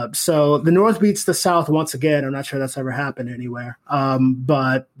 So the North beats the South once again. I'm not sure that's ever happened anywhere,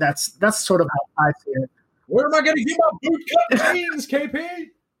 but that's sort of how I see it. Where am I going to get my bootcut jeans, KP?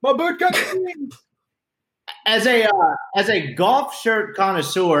 My bootcut jeans. As a golf shirt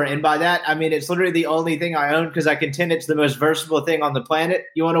connoisseur, and by that I mean it's literally the only thing I own because I contend it's the most versatile thing on the planet.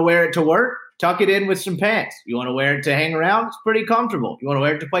 You want to wear it to work? Tuck it in with some pants. You want to wear it to hang around? It's pretty comfortable. You want to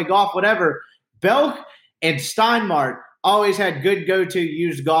wear it to play golf? Whatever. Belk and Steinmart always had good go-to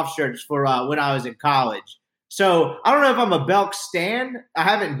used golf shirts for when I was in college. So I don't know if I'm a Belk stan. I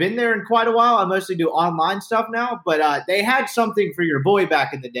haven't been there in quite a while. I mostly do online stuff now, but they had something for your boy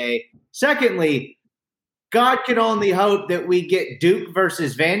back in the day. Secondly, God can only hope that we get Duke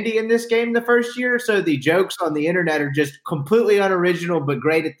versus Vandy in this game the first year, so the jokes on the internet are just completely unoriginal but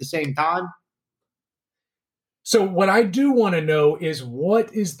great at the same time. So what I do want to know is,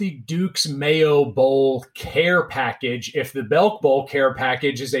 what is the Duke's Mayo Bowl care package if the Belk Bowl care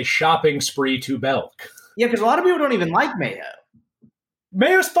package is a shopping spree to Belk? Yeah, because a lot of people don't even like mayo.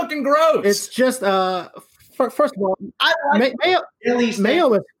 Mayo's fucking gross. It's just, first of all, I like mayo.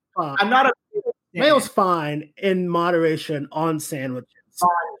 Mayo is fine. I'm not a Mayo's fine in moderation on sandwiches.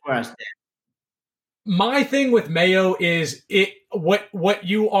 My thing with mayo is what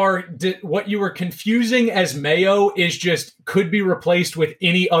you were confusing as mayo is just could be replaced with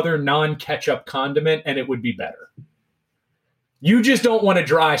any other non-ketchup condiment and it would be better. You just don't want a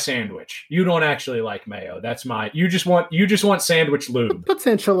dry sandwich. You don't actually like mayo. You just want sandwich lube.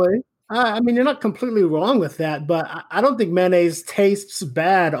 Potentially. I mean, you're not completely wrong with that, but I don't think mayonnaise tastes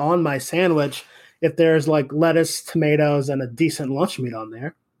bad on my sandwich if there's like lettuce, tomatoes, and a decent lunch meat on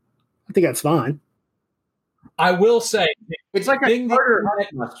there. I think that's fine. I will say, it's like a starter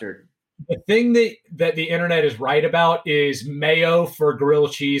mustard. The thing that the internet is right about is mayo for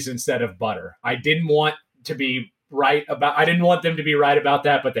grilled cheese instead of butter. I didn't want them to be right about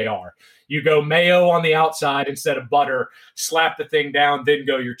that, but they are. You go mayo on the outside instead of butter, slap the thing down, then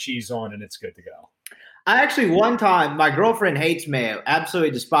go your cheese on, and it's good to go. I actually, one time, my girlfriend hates mayo, absolutely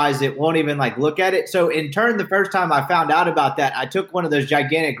despises it, won't even look at it. So in turn, the first time I found out about that, I took one of those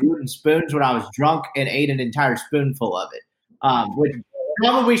gigantic wooden spoons when I was drunk and ate an entire spoonful of it, which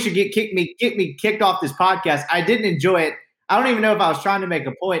probably should get me kicked off this podcast. I didn't enjoy it. I don't even know if I was trying to make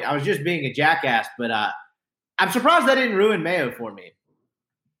a point. I was just being a jackass, but I'm surprised that didn't ruin mayo for me.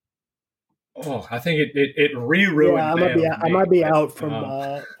 Oh, I think it re-ruined. Yeah, I might be out from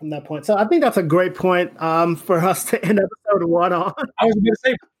that point. So I think that's a great point for us to end episode 1 on. I was going to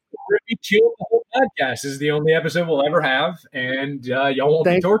say, we chill the whole podcast. This is the only episode we'll ever have, and y'all won't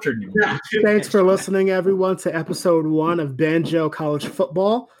be tortured anymore. Thanks for listening, everyone, to episode 1 of Banjo College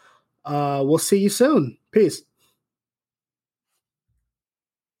Football. We'll see you soon. Peace.